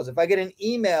those calls. If I get an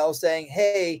email saying,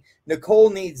 hey,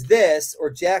 Nicole needs this or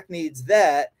Jack needs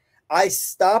that, I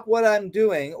stop what I'm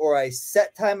doing or I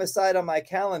set time aside on my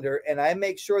calendar and I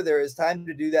make sure there is time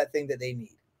to do that thing that they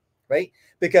need, right?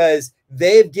 Because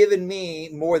they've given me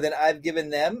more than I've given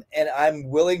them, and I'm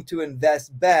willing to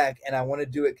invest back, and I want to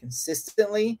do it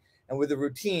consistently and with a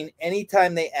routine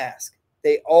anytime they ask.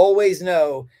 They always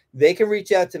know they can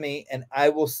reach out to me, and I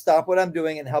will stop what I'm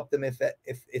doing and help them if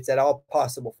it's at all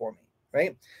possible for me,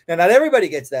 right? Now, not everybody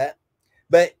gets that,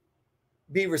 but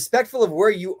be respectful of where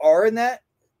you are in that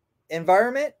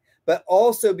environment, but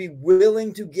also be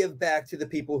willing to give back to the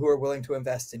people who are willing to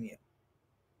invest in you.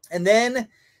 And then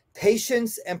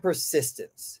patience and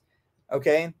persistence.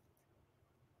 Okay.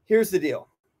 Here's the deal.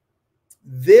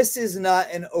 This is not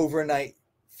an overnight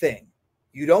thing.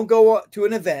 You don't go to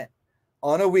an event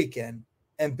on a weekend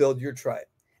and build your tribe.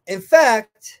 In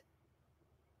fact,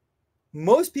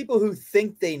 most people who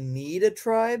think they need a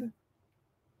tribe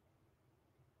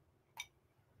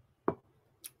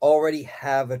already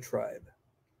have a tribe.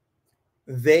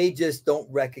 They just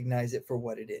don't recognize it for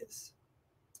what it is.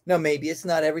 Now, maybe it's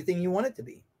not everything you want it to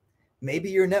be.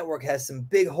 Maybe your network has some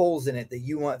big holes in it that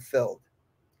you want filled.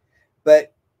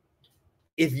 But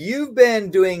if you've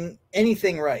been doing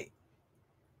anything right,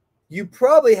 you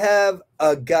probably have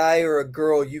a guy or a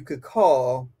girl you could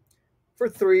call for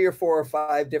 3 or 4 or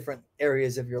 5 different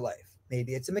areas of your life.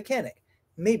 Maybe it's a mechanic.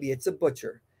 Maybe it's a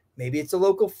butcher. Maybe it's a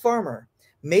local farmer.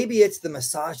 Maybe it's the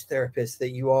massage therapist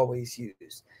that you always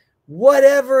use.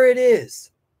 Whatever it is,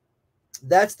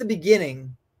 that's the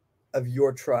beginning of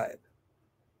your tribe.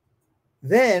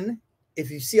 Then,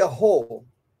 if you see a hole,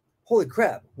 holy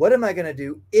crap, what am I going to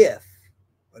do if?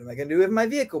 What am I going to do if my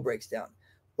vehicle breaks down?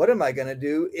 What am I going to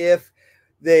do if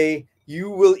you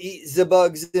will eat the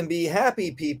bugs and be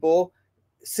happy people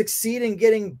succeed in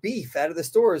getting beef out of the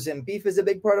stores? And beef is a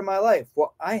big part of my life.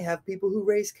 Well, I have people who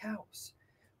raise cows,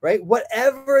 right?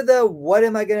 Whatever the what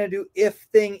am I going to do if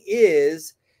thing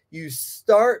is, you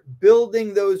start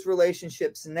building those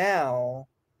relationships now.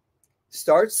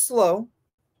 Start slow.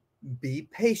 Be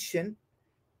patient,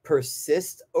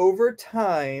 persist over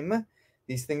time.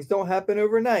 These things don't happen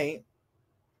overnight.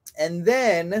 And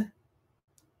then,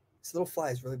 this little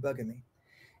fly is really bugging me.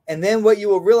 And then what you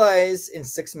will realize in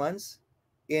 6 months,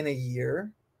 in a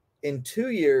year, in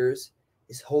 2 years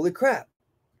is, holy crap,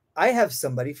 I have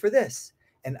somebody for this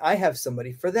and I have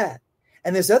somebody for that.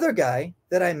 And this other guy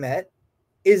that I met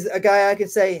is a guy I can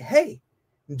say, hey,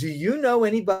 do you know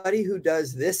anybody who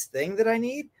does this thing that I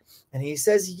need? And he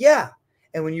says, yeah.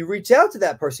 And when you reach out to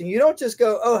that person, you don't just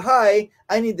go, oh, hi,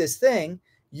 I need this thing.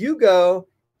 You go,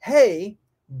 hey,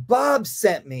 Bob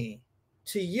sent me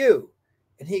to you.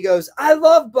 And he goes, I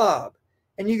love Bob.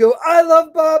 and you go, I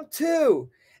love Bob too.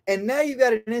 And now you've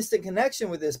got an instant connection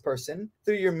with this person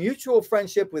through your mutual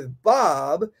friendship with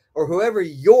Bob or whoever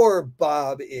your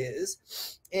Bob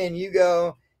is. And you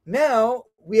go, now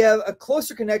we have a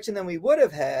closer connection than we would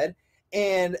have had.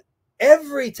 And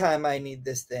every time I need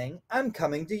this thing, I'm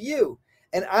coming to you.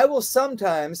 And I will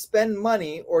sometimes spend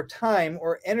money or time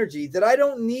or energy that I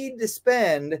don't need to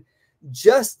spend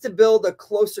just to build a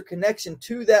closer connection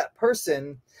to that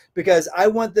person, because I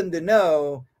want them to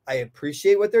know I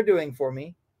appreciate what they're doing for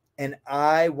me and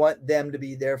I want them to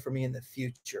be there for me in the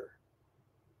future.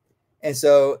 And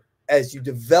so as you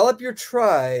develop your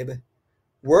tribe,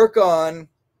 work on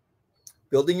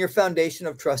building your foundation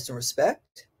of trust and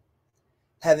respect,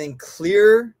 having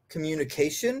clear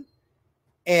communication.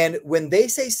 And when they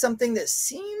say something that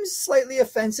seems slightly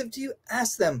offensive to you,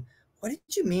 ask them, what did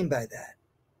you mean by that?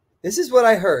 This is what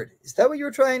I heard. Is that what you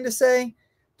were trying to say?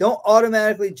 Don't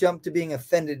automatically jump to being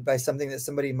offended by something that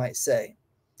somebody might say.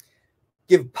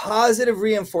 Give positive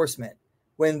reinforcement.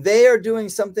 When they are doing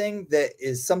something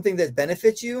that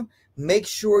benefits you, make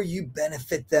sure you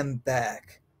benefit them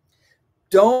back.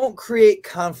 Don't create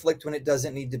conflict when it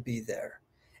doesn't need to be there.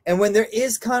 And when there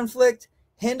is conflict,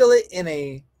 handle it in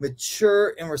a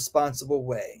mature and responsible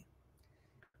way.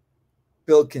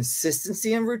 Build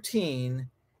consistency and routine,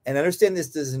 and understand this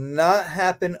does not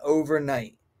happen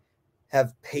overnight.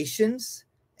 Have patience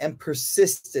and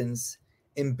persistence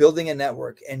in building a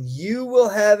network, and you will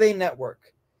have a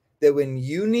network that when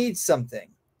you need something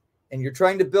and you're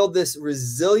trying to build this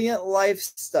resilient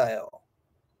lifestyle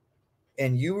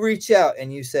and you reach out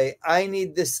and you say, I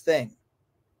need this thing,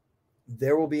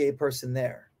 there will be a person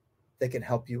there that can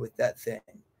help you with that thing.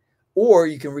 Or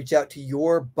you can reach out to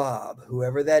your Bob,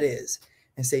 whoever that is,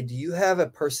 and say, do you have a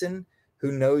person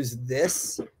who knows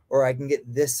this, or I can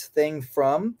get this thing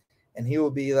from? And he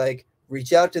will be like,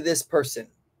 reach out to this person.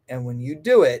 And when you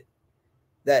do it,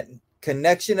 that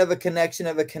connection of a connection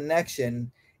of a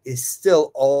connection is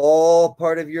still all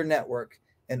part of your network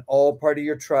and all part of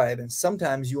your tribe. And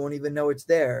sometimes you won't even know it's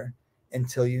there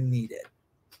until you need it.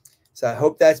 So I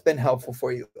hope that's been helpful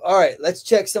for you. All right, let's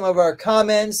check some of our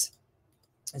comments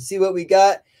and see what we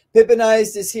got.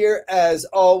 Pippinized is here as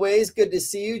always. Good to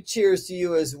see you. Cheers to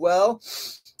you as well.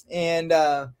 And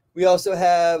we also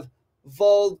have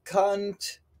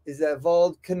Voldkant. Is that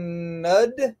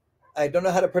Voldkanud? I don't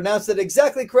know how to pronounce it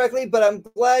exactly correctly, but I'm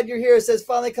glad you're here. It says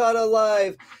finally caught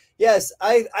alive. Yes,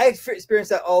 I experience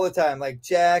that all the time, like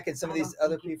Jack and some of these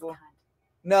other people.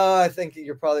 No, I think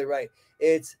you're probably right.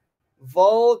 It's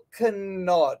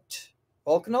Volcanaut.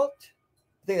 Volcanaut?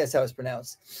 I think that's how it's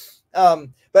pronounced.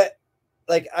 But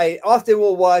like I often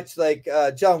will watch like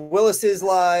John Willis's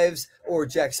lives or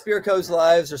Jack Spirko's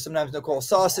lives or sometimes Nicole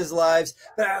Sauce's lives,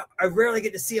 but I rarely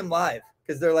get to see them live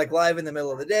because they're like live in the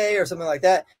middle of the day or something like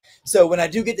that. So when I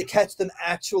do get to catch them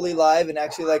actually live and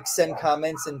actually like send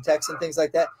comments and texts and things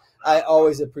like that, I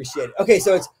always appreciate it. Okay,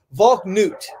 so it's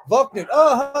Volknut. Volknut.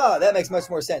 Oh, that makes much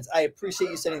more sense. I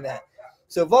appreciate you sending that.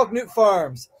 So Volknut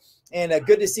Farms. And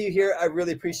good to see you here. I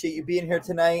really appreciate you being here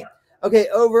tonight. Okay,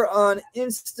 over on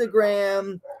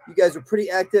Instagram, you guys are pretty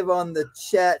active on the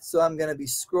chat, so I'm going to be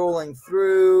scrolling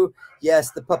through. Yes,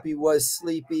 the puppy was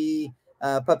sleepy.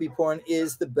 Puppy porn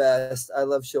is the best. I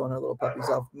love showing her little puppies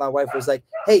off. My wife was like,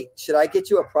 hey, should I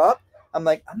get you a prop? I'm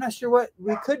like, I'm not sure what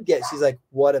we could get. She's like,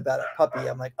 what about a puppy?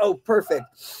 I'm like, oh, perfect.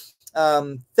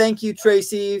 Thank you,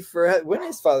 Tracy, for when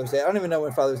is Father's Day? I don't even know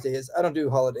when Father's Day is. I don't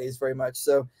do holidays very much,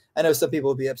 so I know some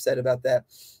people will be upset about that.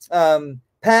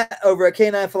 Pat over at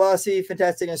Canine Philosophy,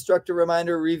 fantastic instructor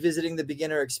reminder, revisiting the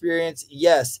beginner experience.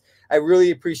 Yes, I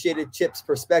really appreciated Chip's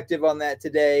perspective on that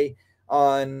today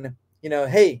on, you know,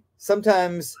 hey,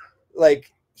 sometimes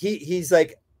like he's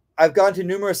like, I've gone to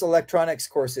numerous electronics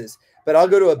courses, but I'll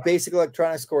go to a basic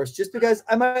electronics course just because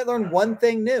I might learn one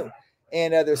thing new.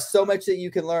 And there's so much that you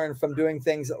can learn from doing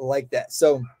things like that.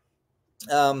 So,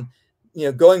 you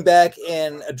know, going back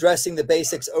and addressing the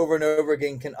basics over and over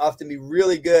again can often be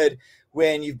really good.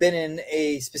 When you've been in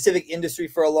a specific industry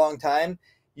for a long time,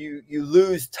 you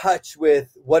lose touch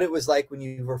with what it was like when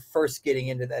you were first getting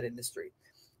into that industry.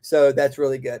 So that's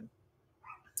really good.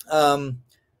 Talking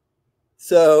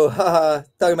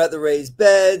about the raised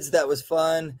beds, that was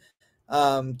fun.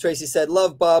 Tracy said,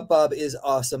 love Bob. Bob is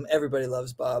awesome. Everybody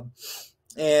loves Bob.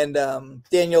 And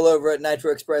Daniel over at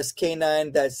Nitro Express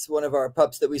K9, that's one of our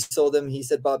pups that we sold him. He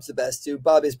said Bob's the best too.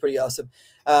 Bob is pretty awesome.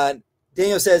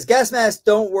 Daniel says, gas masks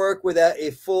don't work without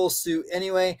a full suit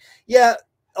anyway. Yeah,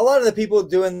 a lot of the people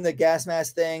doing the gas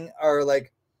mask thing are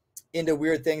like into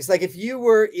weird things. Like if you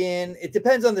were in, it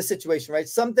depends on the situation, right?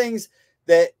 Some things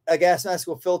that a gas mask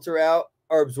will filter out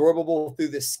are absorbable through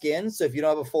the skin. So if you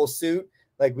don't have a full suit,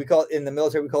 like we call it in the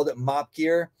military, we called it mop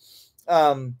gear.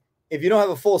 If you don't have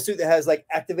a full suit that has like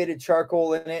activated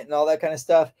charcoal in it and all that kind of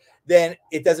stuff, then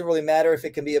it doesn't really matter if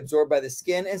it can be absorbed by the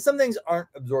skin. And some things aren't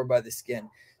absorbed by the skin.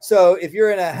 So if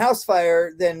you're in a house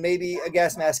fire, then maybe a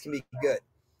gas mask can be good.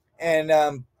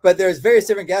 And but there's various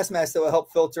different gas masks that will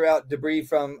help filter out debris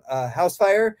from a house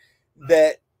fire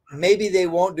that maybe they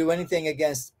won't do anything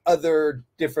against other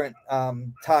different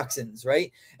toxins, right?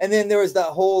 And then there was that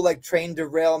whole like train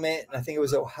derailment, and I think it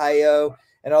was Ohio,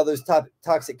 and all those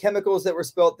toxic chemicals that were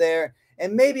spilt there.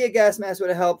 And maybe a gas mask would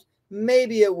have helped.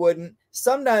 Maybe it wouldn't.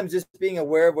 Sometimes just being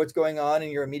aware of what's going on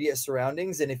in your immediate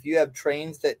surroundings. And if you have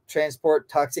trains that transport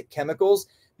toxic chemicals,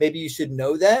 maybe you should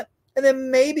know that. And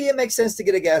then maybe it makes sense to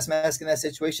get a gas mask in that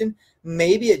situation.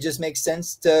 Maybe it just makes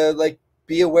sense to like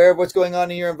be aware of what's going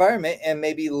on in your environment and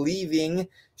maybe leaving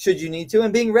should you need to,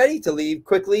 and being ready to leave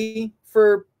quickly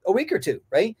for a week or two,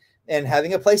 right? And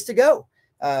having a place to go.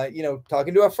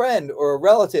 Talking to a friend or a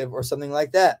relative or something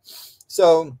like that.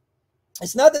 So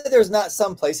it's not that there's not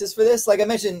some places for this. Like I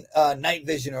mentioned night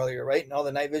vision earlier, right? And all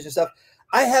the night vision stuff.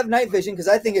 I have night vision because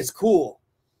I think it's cool.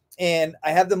 And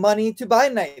I have the money to buy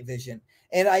night vision.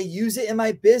 And I use it in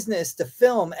my business to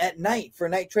film at night for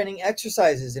night training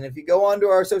exercises. And if you go onto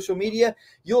our social media,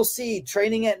 you'll see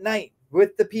training at night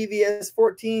with the PVS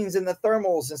 14s and the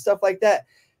thermals and stuff like that.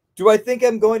 Do I think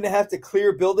I'm going to have to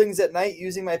clear buildings at night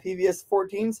using my PVS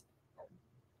 14s?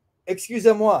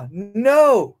 Excusez-moi.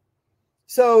 No.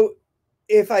 So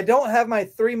if I don't have my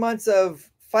 3 months of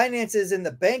finances in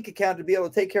the bank account to be able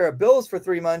to take care of bills for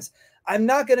 3 months, I'm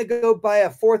not going to go buy a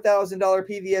 $4,000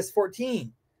 PVS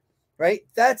 14, right?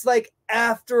 That's like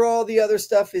after all the other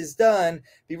stuff is done,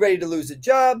 be ready to lose a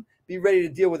job, be ready to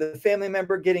deal with a family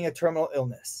member getting a terminal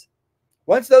illness.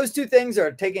 Once those two things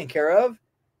are taken care of,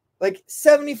 like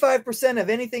 75% of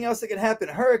anything else that can happen,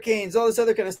 hurricanes, all this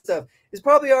other kind of stuff, is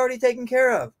probably already taken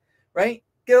care of, right?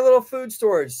 Get a little food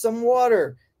storage, some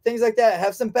water, things like that.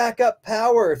 Have some backup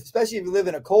power, especially if you live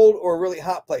in a cold or a really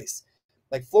hot place.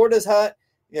 Like Florida's hot.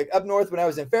 Like up north when I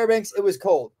was in Fairbanks, it was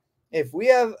cold. If we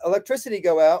have electricity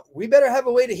go out, we better have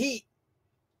a way to heat,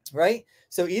 right?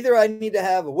 So either I need to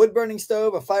have a wood-burning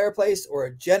stove, a fireplace, or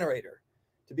a generator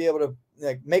to be able to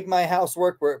make my house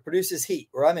work where it produces heat,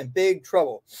 or I'm in big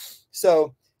trouble.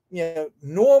 So,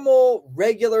 normal,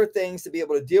 regular things to be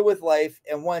able to deal with life.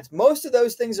 And once most of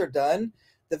those things are done,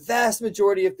 the vast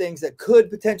majority of things that could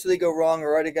potentially go wrong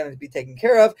are already going to be taken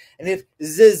care of. And if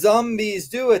the zombies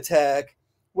do attack,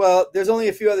 well, there's only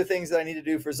a few other things that I need to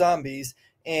do for zombies.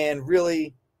 And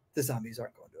really, the zombies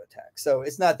aren't going to attack. So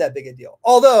it's not that big a deal.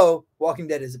 Although Walking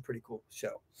Dead is a pretty cool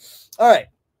show. All right.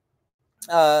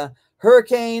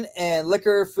 Hurricane and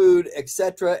liquor, food,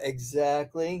 etc.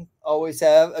 Exactly. Always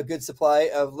have a good supply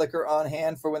of liquor on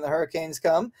hand for when the hurricanes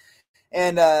come.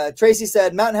 And Tracy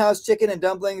said, Mountain House chicken and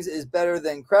dumplings is better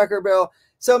than Cracker Barrel.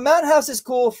 So Mountain House is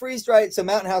cool, freeze-dried. So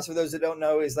Mountain House, for those that don't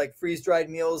know, is like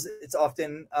freeze-dried meals. It's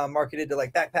often marketed to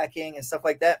like backpacking and stuff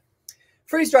like that.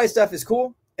 Freeze-dried stuff is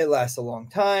cool. It lasts a long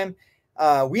time.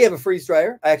 We have a freeze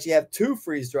dryer. I actually have 2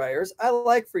 freeze dryers. I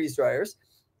like freeze dryers.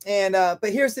 And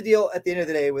but here's the deal at the end of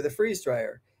the day with a freeze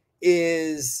dryer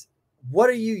is, what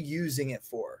are you using it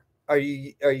for? Are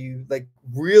you like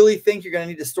really think you're going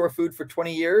to need to store food for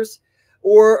 20 years?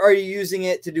 Or are you using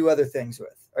it to do other things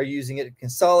with? Are you using it to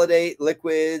consolidate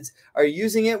liquids? Are you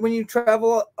using it when you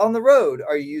travel on the road?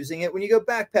 Are you using it when you go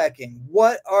backpacking?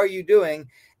 What are you doing?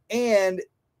 And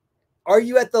are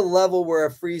you at the level where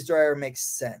a freeze dryer makes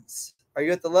sense? Are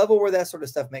you at the level where that sort of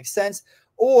stuff makes sense?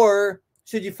 Or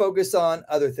should you focus on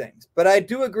other things? But I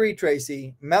do agree,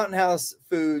 Tracy, Mountain House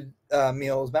food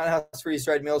meals, Mountain House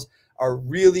freeze-dried meals are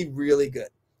really, really good.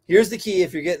 Here's the key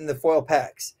if you're getting the foil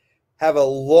packs. Have a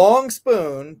long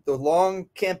spoon, the long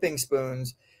camping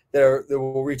spoons that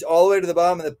will reach all the way to the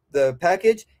bottom of the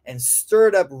package, and stir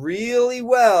it up really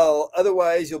well.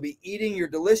 Otherwise, you'll be eating your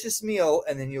delicious meal,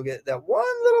 and then you'll get that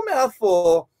one little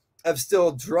mouthful of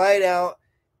still dried out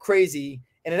crazy.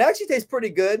 And it actually tastes pretty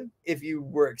good if you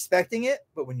were expecting it,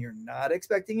 but when you're not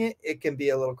expecting it, it can be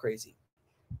a little crazy.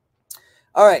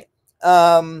 All right.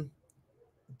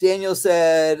 Daniel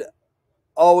said,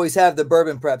 always have the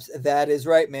bourbon preps. That is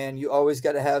right, man. You always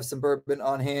got to have some bourbon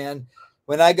on hand.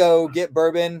 When I go get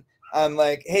bourbon, I'm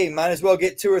like, hey, might as well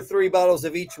get 2 or 3 bottles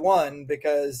of each one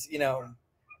because,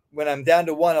 when I'm down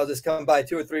to 1, I'll just come buy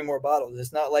 2 or 3 more bottles.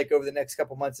 It's not like over the next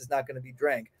couple months, it's not going to be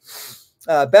drank.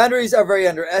 Boundaries are very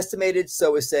underestimated.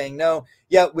 So is saying no.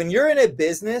 Yeah, when you're in a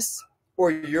business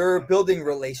or you're building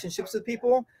relationships with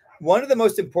people, one of the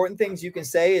most important things you can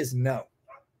say is no.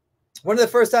 One of the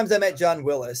first times I met John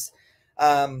Willis,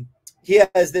 he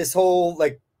has this whole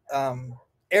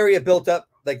area built up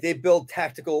like they build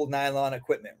tactical nylon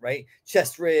equipment, right?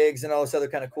 Chest rigs and all this other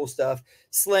kind of cool stuff,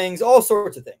 slings, all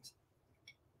sorts of things.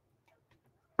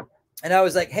 And I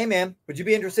was like, hey man, would you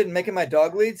be interested in making my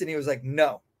dog leads? And he was like,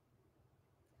 no.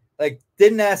 Like,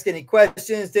 didn't ask any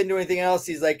questions, didn't do anything else.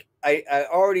 He's like, I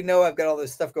already know I've got all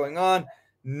this stuff going on.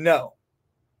 No.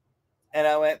 And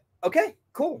I went, okay,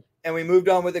 cool. And we moved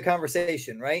on with the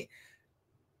conversation, right?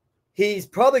 He's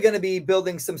probably going to be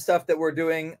building some stuff that we're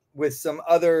doing with some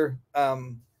other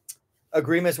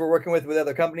agreements we're working with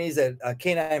other companies, a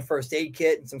canine first aid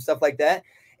kit and some stuff like that.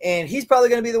 And he's probably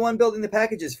going to be the one building the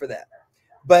packages for that.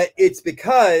 But it's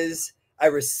because I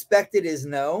respected his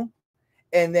no.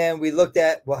 And then we looked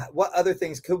at, well, what other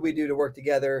things could we do to work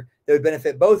together that would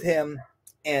benefit both him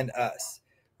and us,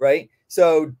 right?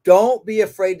 So don't be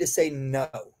afraid to say no.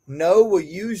 No will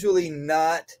usually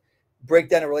not break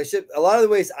down a relationship. A lot of the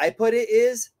ways I put it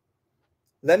is,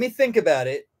 let me think about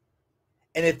it.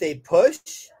 And if they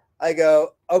push, I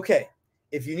go, okay,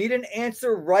 if you need an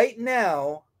answer right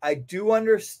now, I do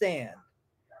understand.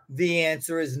 The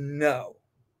answer is no.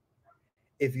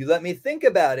 If you let me think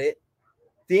about it,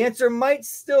 the answer might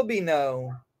still be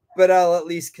no, but I'll at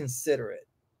least consider it.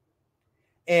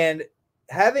 And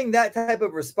having that type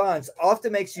of response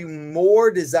often makes you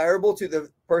more desirable to the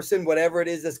person, whatever it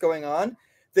is that's going on,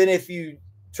 than if you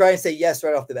try and say yes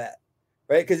right off the bat,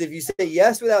 right? Because if you say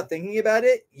yes without thinking about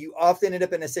it, you often end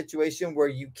up in a situation where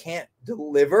you can't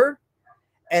deliver,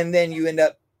 and then you end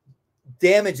up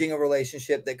damaging a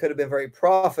relationship that could have been very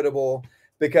profitable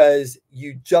because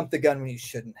you jumped the gun when you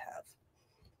shouldn't have.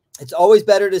 It's always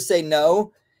better to say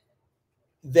no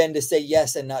than to say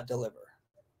yes and not deliver.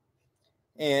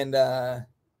 And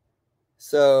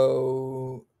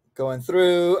so going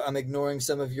through, I'm ignoring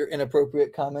some of your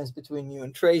inappropriate comments between you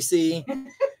and Tracy.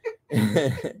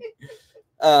 Yeah,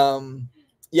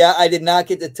 I did not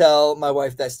get to tell my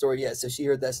wife that story yet. So she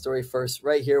heard that story first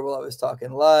right here while I was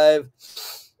talking live.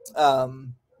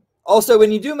 Also,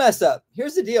 when you do mess up,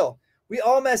 here's the deal. We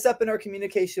all mess up in our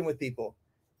communication with people.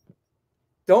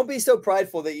 Don't be so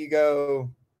prideful that you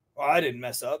go, well, I didn't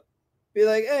mess up. Be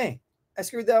like, hey, I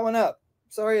screwed that one up.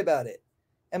 Sorry about it.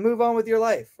 And move on with your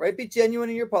life, right? Be genuine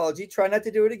in your apology. Try not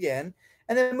to do it again.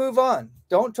 And then move on.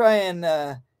 Don't try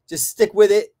and just stick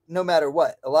with it no matter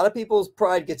what. A lot of people's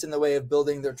pride gets in the way of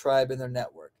building their tribe and their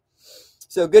network.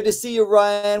 So good to see you,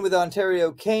 Ryan, with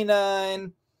Ontario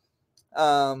Canine.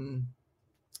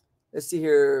 Let's see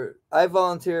here. I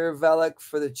volunteer Valak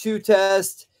for the chew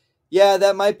test. Yeah,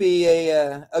 that might be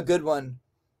a good one.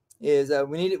 Is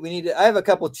we need I have a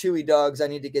couple chewy dogs. I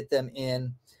need to get them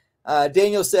in.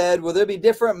 Daniel said, will there be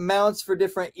different mounts for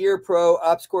different Ear Pro?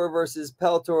 OpsCore versus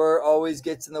Peltor always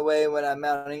gets in the way when I'm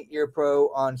mounting Ear Pro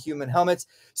on human helmets.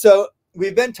 So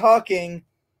we've been talking,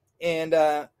 and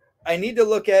I need to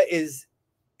look at, is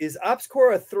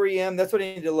OpsCore a 3M? That's what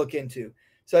I need to look into.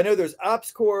 So I know there's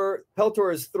OpsCore,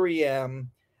 Peltor is 3M.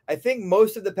 I think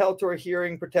most of the Peltor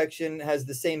hearing protection has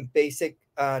the same basic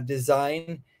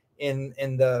design in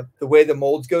the way the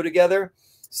molds go together.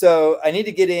 So I need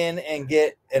to get in and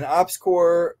get an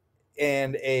OpsCore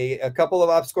and a couple of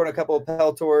OpsCore and a couple of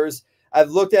Peltors. I've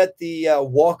looked at the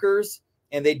Walkers,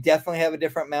 and they definitely have a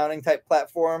different mounting type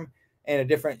platform and a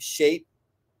different shape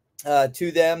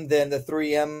to them than the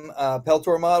 3M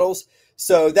Peltor models.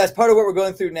 So that's part of what we're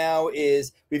going through now.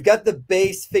 Is we've got the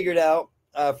base figured out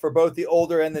for both the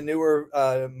older and the newer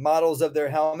models of their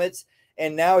helmets.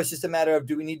 And now it's just a matter of,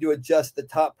 do we need to adjust the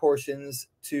top portions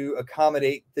to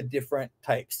accommodate the different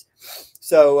types?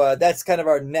 So that's kind of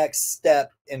our next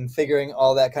step in figuring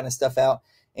all that kind of stuff out.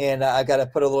 And I got to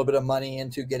put a little bit of money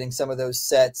into getting some of those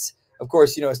sets. Of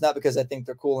course, you know, it's not because I think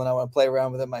they're cool and I want to play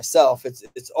around with them myself.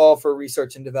 It's all for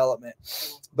research and development.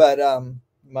 But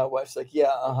my wife's like,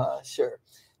 yeah, sure.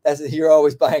 You're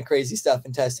always buying crazy stuff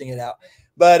and testing it out.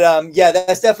 But yeah,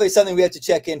 that's definitely something we have to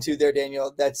check into there,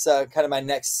 Daniel. That's kind of my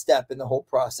next step in the whole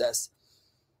process.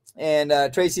 And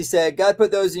Tracy said, God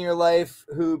put those in your life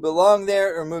who belong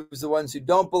there, or removes the ones who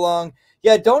don't belong.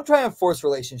 Yeah, don't try and force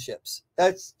relationships.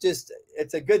 That's just,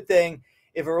 it's a good thing.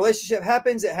 If a relationship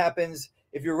happens, it happens.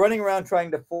 If you're running around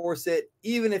trying to force it,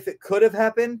 even if it could have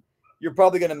happened, you're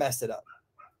probably going to mess it up.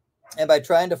 And by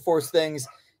trying to force things,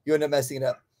 you end up messing it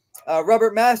up.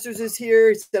 Robert Masters is here.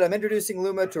 He said, I'm introducing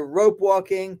Luma to rope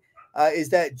walking. Is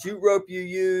that jute rope you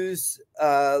use,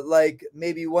 like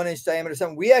maybe 1 inch diameter or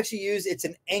something? We actually use, it's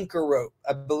an anchor rope.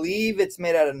 I believe it's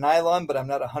made out of nylon, but I'm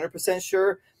not 100%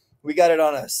 sure. We got it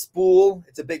on a spool.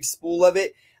 It's a big spool of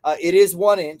it. It is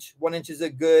 1 inch. 1 inch is a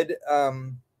good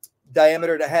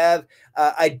diameter to have.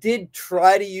 I did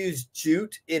try to use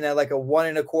jute in like a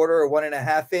 1 1/4 or 1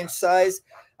 1/2 inch size.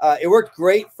 It worked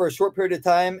great for a short period of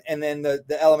time, and then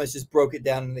the elements just broke it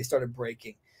down and they started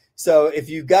breaking. So if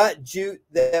you got jute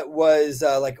that was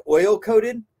like oil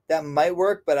coated, that might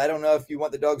work, but I don't know if you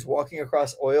want the dogs walking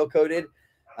across oil coated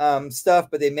stuff,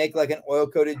 but they make like an oil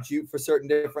coated jute for certain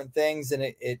different things, and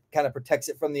it kind of protects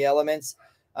it from the elements.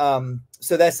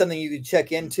 So that's something you could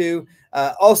check into.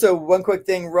 Also, one quick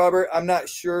thing, Robert, I'm not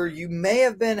sure, you may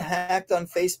have been hacked on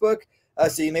Facebook.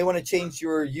 So you may want to change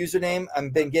your username.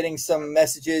 I've been getting some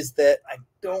messages that I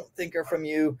don't think are from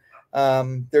you.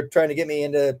 They're trying to get me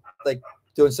into like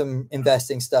doing some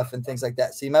investing stuff and things like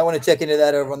that. So you might want to check into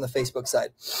that over on the Facebook side.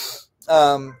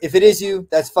 If it is you,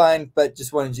 that's fine, but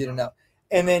just wanted you to know.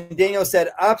 And then Daniel said,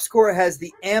 OpsCore has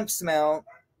the amps mount.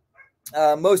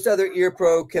 Most other ear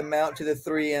pro can mount to the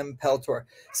 3M Peltor.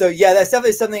 So yeah, that's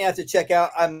definitely something I have to check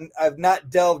out. I've not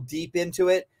delved deep into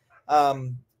it.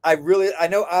 I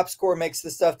know OpsCore makes the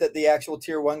stuff that the actual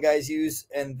tier 1 guys use,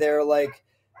 and they're like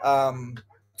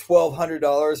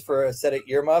 $1,200 for a set of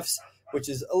earmuffs, which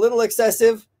is a little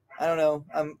excessive. I don't know.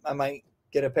 I might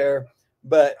get a pair,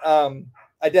 but I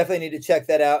definitely need to check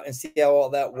that out and see how all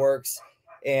that works.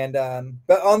 And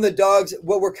but on the dogs,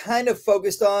 what we're kind of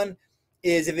focused on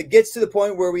is if it gets to the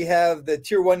point where we have the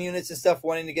tier 1 units and stuff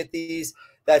wanting to get these,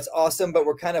 that's awesome. But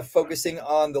we're kind of focusing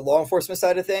on the law enforcement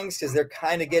side of things because they're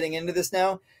kind of getting into this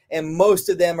now. And most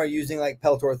of them are using like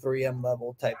Peltor 3M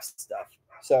level type stuff.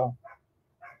 So,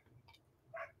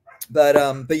 but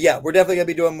yeah, we're definitely going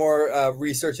to be doing more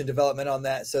research and development on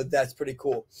that. So that's pretty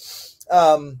cool.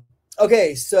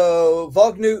 Okay, so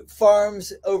Volknut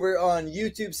Farms over on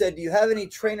YouTube said, do you have any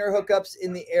trainer hookups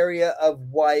in the area of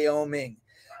Wyoming?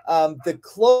 The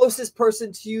closest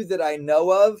person to you that I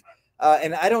know of,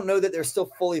 and I don't know that they're still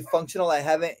fully functional. I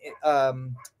haven't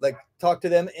like talked to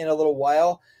them in a little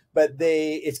while, but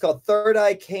it's called Third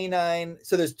Eye Canine.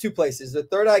 So there's 2 places. The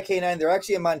Third Eye Canine, they're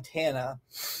actually in Montana,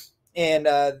 and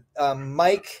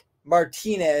Mike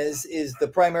Martinez is the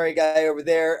primary guy over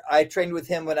there. I trained with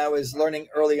him when I was learning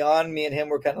early on. Me and him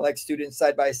were kind of like students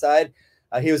side by side.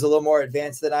 He was a little more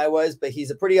advanced than I was, but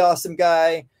he's a pretty awesome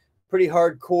guy, pretty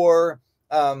hardcore.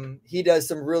 He does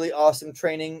some really awesome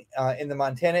training in the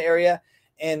Montana area.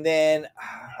 And then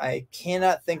I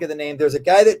cannot think of the name. There's a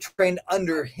guy that trained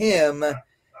under him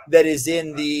that is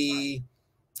in the,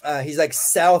 he's like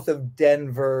south of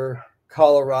Denver,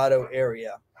 Colorado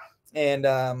area. And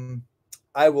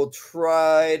I will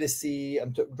try to see,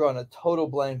 I'm drawing a total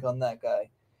blank on that guy.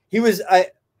 He was a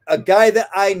guy that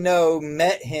I know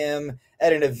met him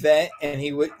at an event, and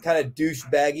he would kind of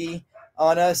douchebaggy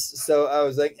on us. So I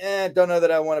was like, don't know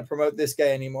that I want to promote this guy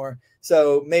anymore.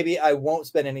 So maybe I won't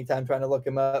spend any time trying to look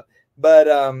him up. But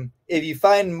if you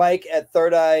find Mike at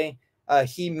Third Eye,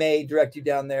 he may direct you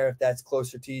down there if that's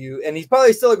closer to you. And he's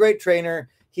probably still a great trainer.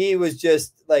 He was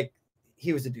just like,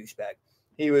 he was a douchebag.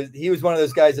 He was one of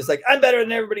those guys that's like, I'm better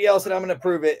than everybody else and I'm going to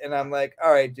prove it. And I'm like,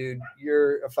 all right, dude,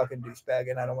 you're a fucking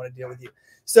douchebag and I don't want to deal with you.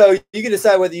 So you can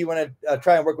decide whether you want to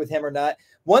try and work with him or not.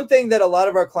 One thing that a lot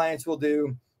of our clients will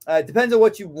do, it depends on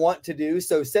what you want to do.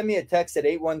 So send me a text at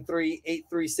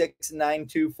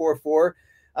 813-836-9244.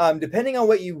 Depending on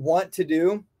what you want to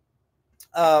do.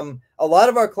 A lot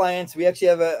of our clients, we actually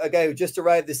have a guy who just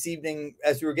arrived this evening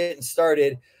as we were getting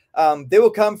started. They will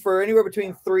come for anywhere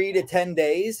between 3 to 10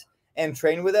 days and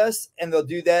train with us. And they'll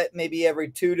do that maybe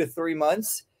every 2 to 3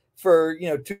 months for,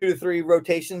 2 to 3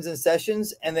 rotations and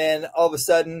sessions. And then all of a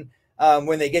sudden,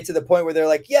 when they get to the point where they're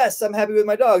like, yes, I'm happy with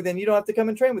my dog, then you don't have to come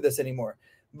and train with us anymore.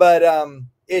 But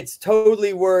it's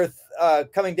totally worth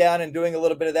coming down and doing a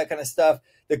little bit of that kind of stuff.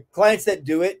 The clients that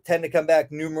do it tend to come back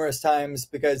numerous times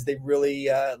because they really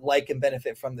like and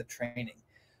benefit from the training.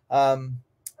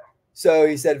 So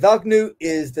he said, Valknut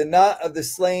is the knot of the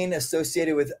slain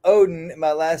associated with Odin.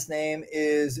 My last name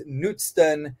is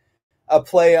Knutstun, a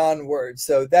play on words.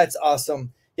 So that's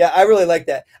awesome. Yeah, I really like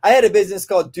that. I had a business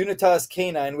called Dunatos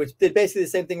Canine, which did basically the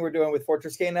same thing we're doing with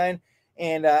Fortress Canine.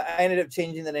 And I ended up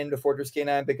changing the name to Fortress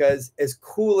Canine because as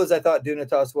cool as I thought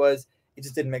Dunatos was, it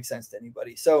just didn't make sense to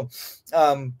anybody. So,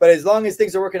 but as long as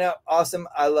things are working out, awesome.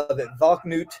 I love it.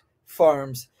 Volknut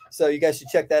Farms. So you guys should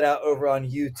check that out over on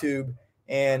YouTube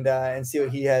and see what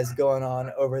he has going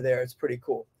on over there. It's pretty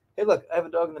cool. Hey, look, I have a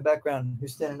dog in the background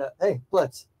who's standing up. Hey,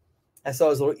 Blitz. I saw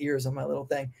his little ears on my little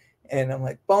thing. And I'm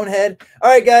like, bonehead. All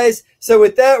right, guys. So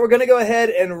with that, we're going to go ahead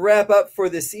and wrap up for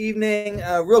this evening.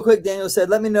 Real quick, Daniel said,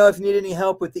 let me know if you need any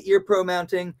help with the ear pro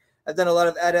mounting. I've done a lot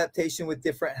of adaptation with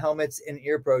different helmets in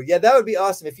ear pro. Yeah, that would be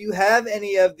awesome. If you have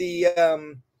any of the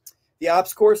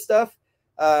OpsCore stuff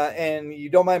and you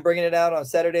don't mind bringing it out on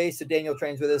Saturdays, so Daniel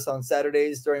trains with us on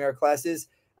Saturdays during our classes,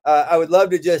 I would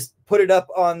love to just put it up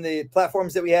on the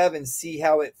platforms that we have and see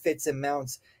how it fits and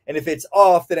mounts. And if it's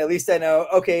off, then at least I know,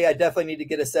 okay, I definitely need to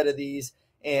get a set of these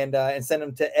and send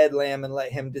them to Ed Lamb and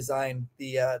let him design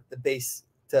the base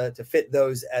to fit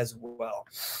those as well.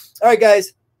 All right,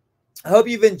 guys, I hope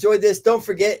you've enjoyed this. Don't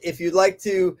forget, if you'd like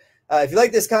to, if you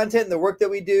like this content and the work that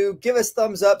we do, give us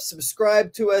thumbs up,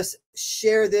 subscribe to us,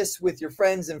 share this with your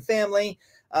friends and family,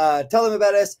 tell them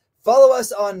about us. Follow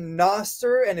us on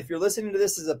Noster, and if you're listening to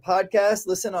this as a podcast,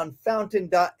 listen on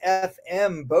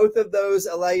Fountain.fm. Both of those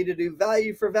allow you to do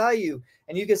value for value,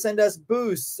 and you can send us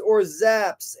boosts or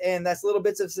zaps, and that's little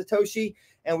bits of Satoshi,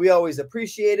 and we always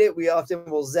appreciate it. We often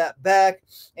will zap back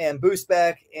and boost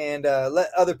back and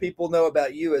let other people know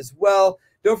about you as well.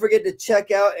 Don't forget to check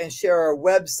out and share our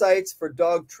websites for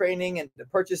dog training and to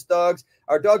purchase dogs.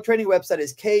 Our dog training website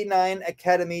is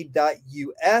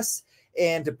k9academy.us.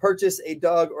 And to purchase a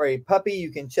dog or a puppy,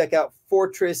 you can check out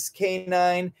Fortress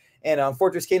K9. And on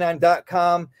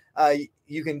fortressk9.com,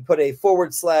 you can put a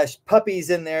 /puppies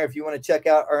in there if you want to check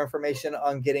out our information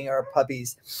on getting our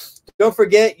puppies. Don't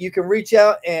forget, you can reach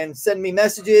out and send me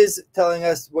messages telling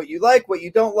us what you like, what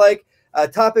you don't like,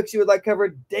 topics you would like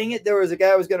covered. Dang it, there was a guy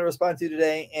I was going to respond to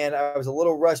today, and I was a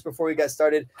little rushed before we got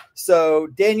started. So,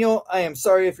 Daniel, I am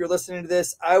sorry if you're listening to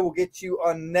this. I will get you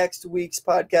on next week's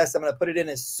podcast. I'm going to put it in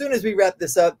as soon as we wrap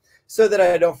this up so that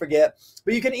I don't forget.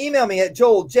 But you can email me at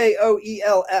Joel, Joel,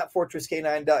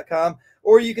 @fortressk9.com,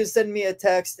 or you can send me a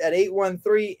text at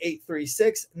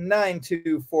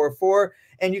 813-836-9244.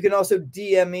 And you can also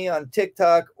DM me on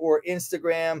TikTok or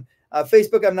Instagram.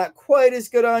 Facebook, I'm not quite as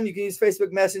good on. You can use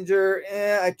Facebook Messenger.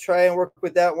 I try and work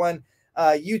with that one.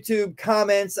 YouTube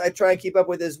comments, I try and keep up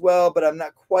with as well, but I'm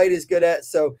not quite as good at.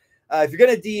 So if you're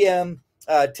going to DM,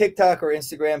 TikTok or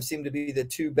Instagram seem to be the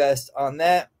two best on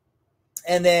that.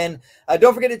 And then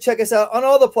don't forget to check us out on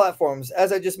all the platforms.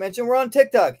 As I just mentioned, we're on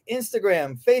TikTok,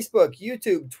 Instagram, Facebook,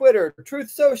 YouTube, Twitter,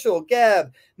 Truth Social,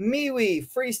 Gab, MeWe,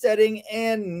 Freesteading,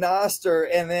 and Noster.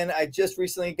 And then I just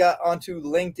recently got onto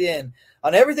LinkedIn.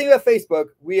 On everything but Facebook,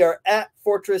 we are at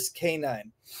Fortress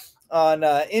K9. On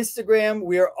Instagram,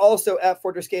 we are also at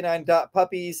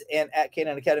fortressk9.puppies and at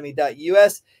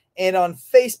k9academy.us. And on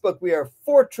Facebook, we are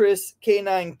Fortress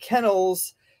K9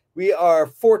 Kennels. We are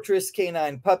Fortress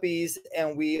K9 Puppies,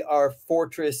 and we are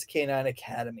Fortress K9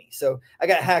 Academy. So I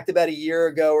got hacked about a year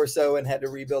ago or so and had to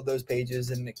rebuild those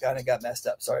pages, and it kind of got messed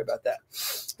up. Sorry about that.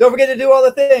 Don't forget to do all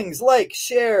the things, like,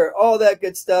 share, all that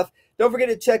good stuff. Don't forget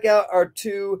to check out our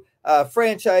two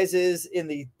franchises in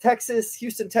the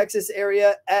Houston, Texas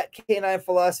area at K9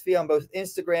 Philosophy on both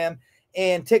Instagram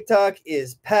and TikTok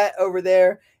is Pat over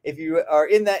there. If you are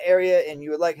in that area and you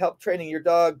would like help training your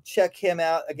dog, check him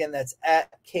out. Again, that's at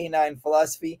K9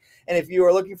 Philosophy. And if you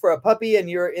are looking for a puppy and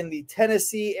you're in the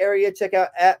Tennessee area, check out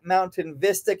at Mountain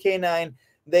Vista K9.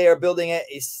 They are building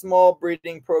a small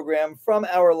breeding program from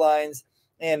our lines,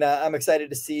 and I'm excited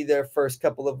to see their first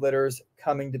couple of litters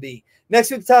coming to be.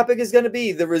 Next week's topic is going to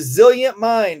be the resilient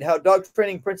mind, how dog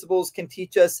training principles can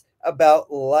teach us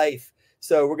about life.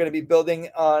 So we're going to be building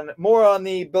more on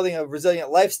the building a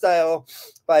resilient lifestyle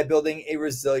by building a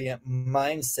resilient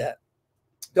mindset.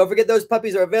 Don't forget those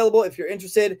puppies are available. If you're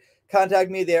interested, contact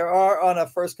me. They are on a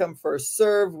first come, first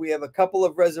serve. We have a couple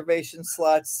of reservation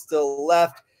slots still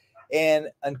left. And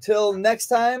until next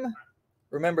time,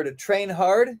 remember to train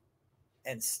hard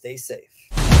and stay safe.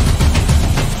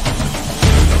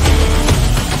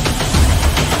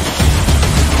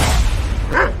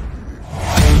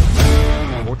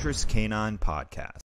 Fortress K9 Podcast.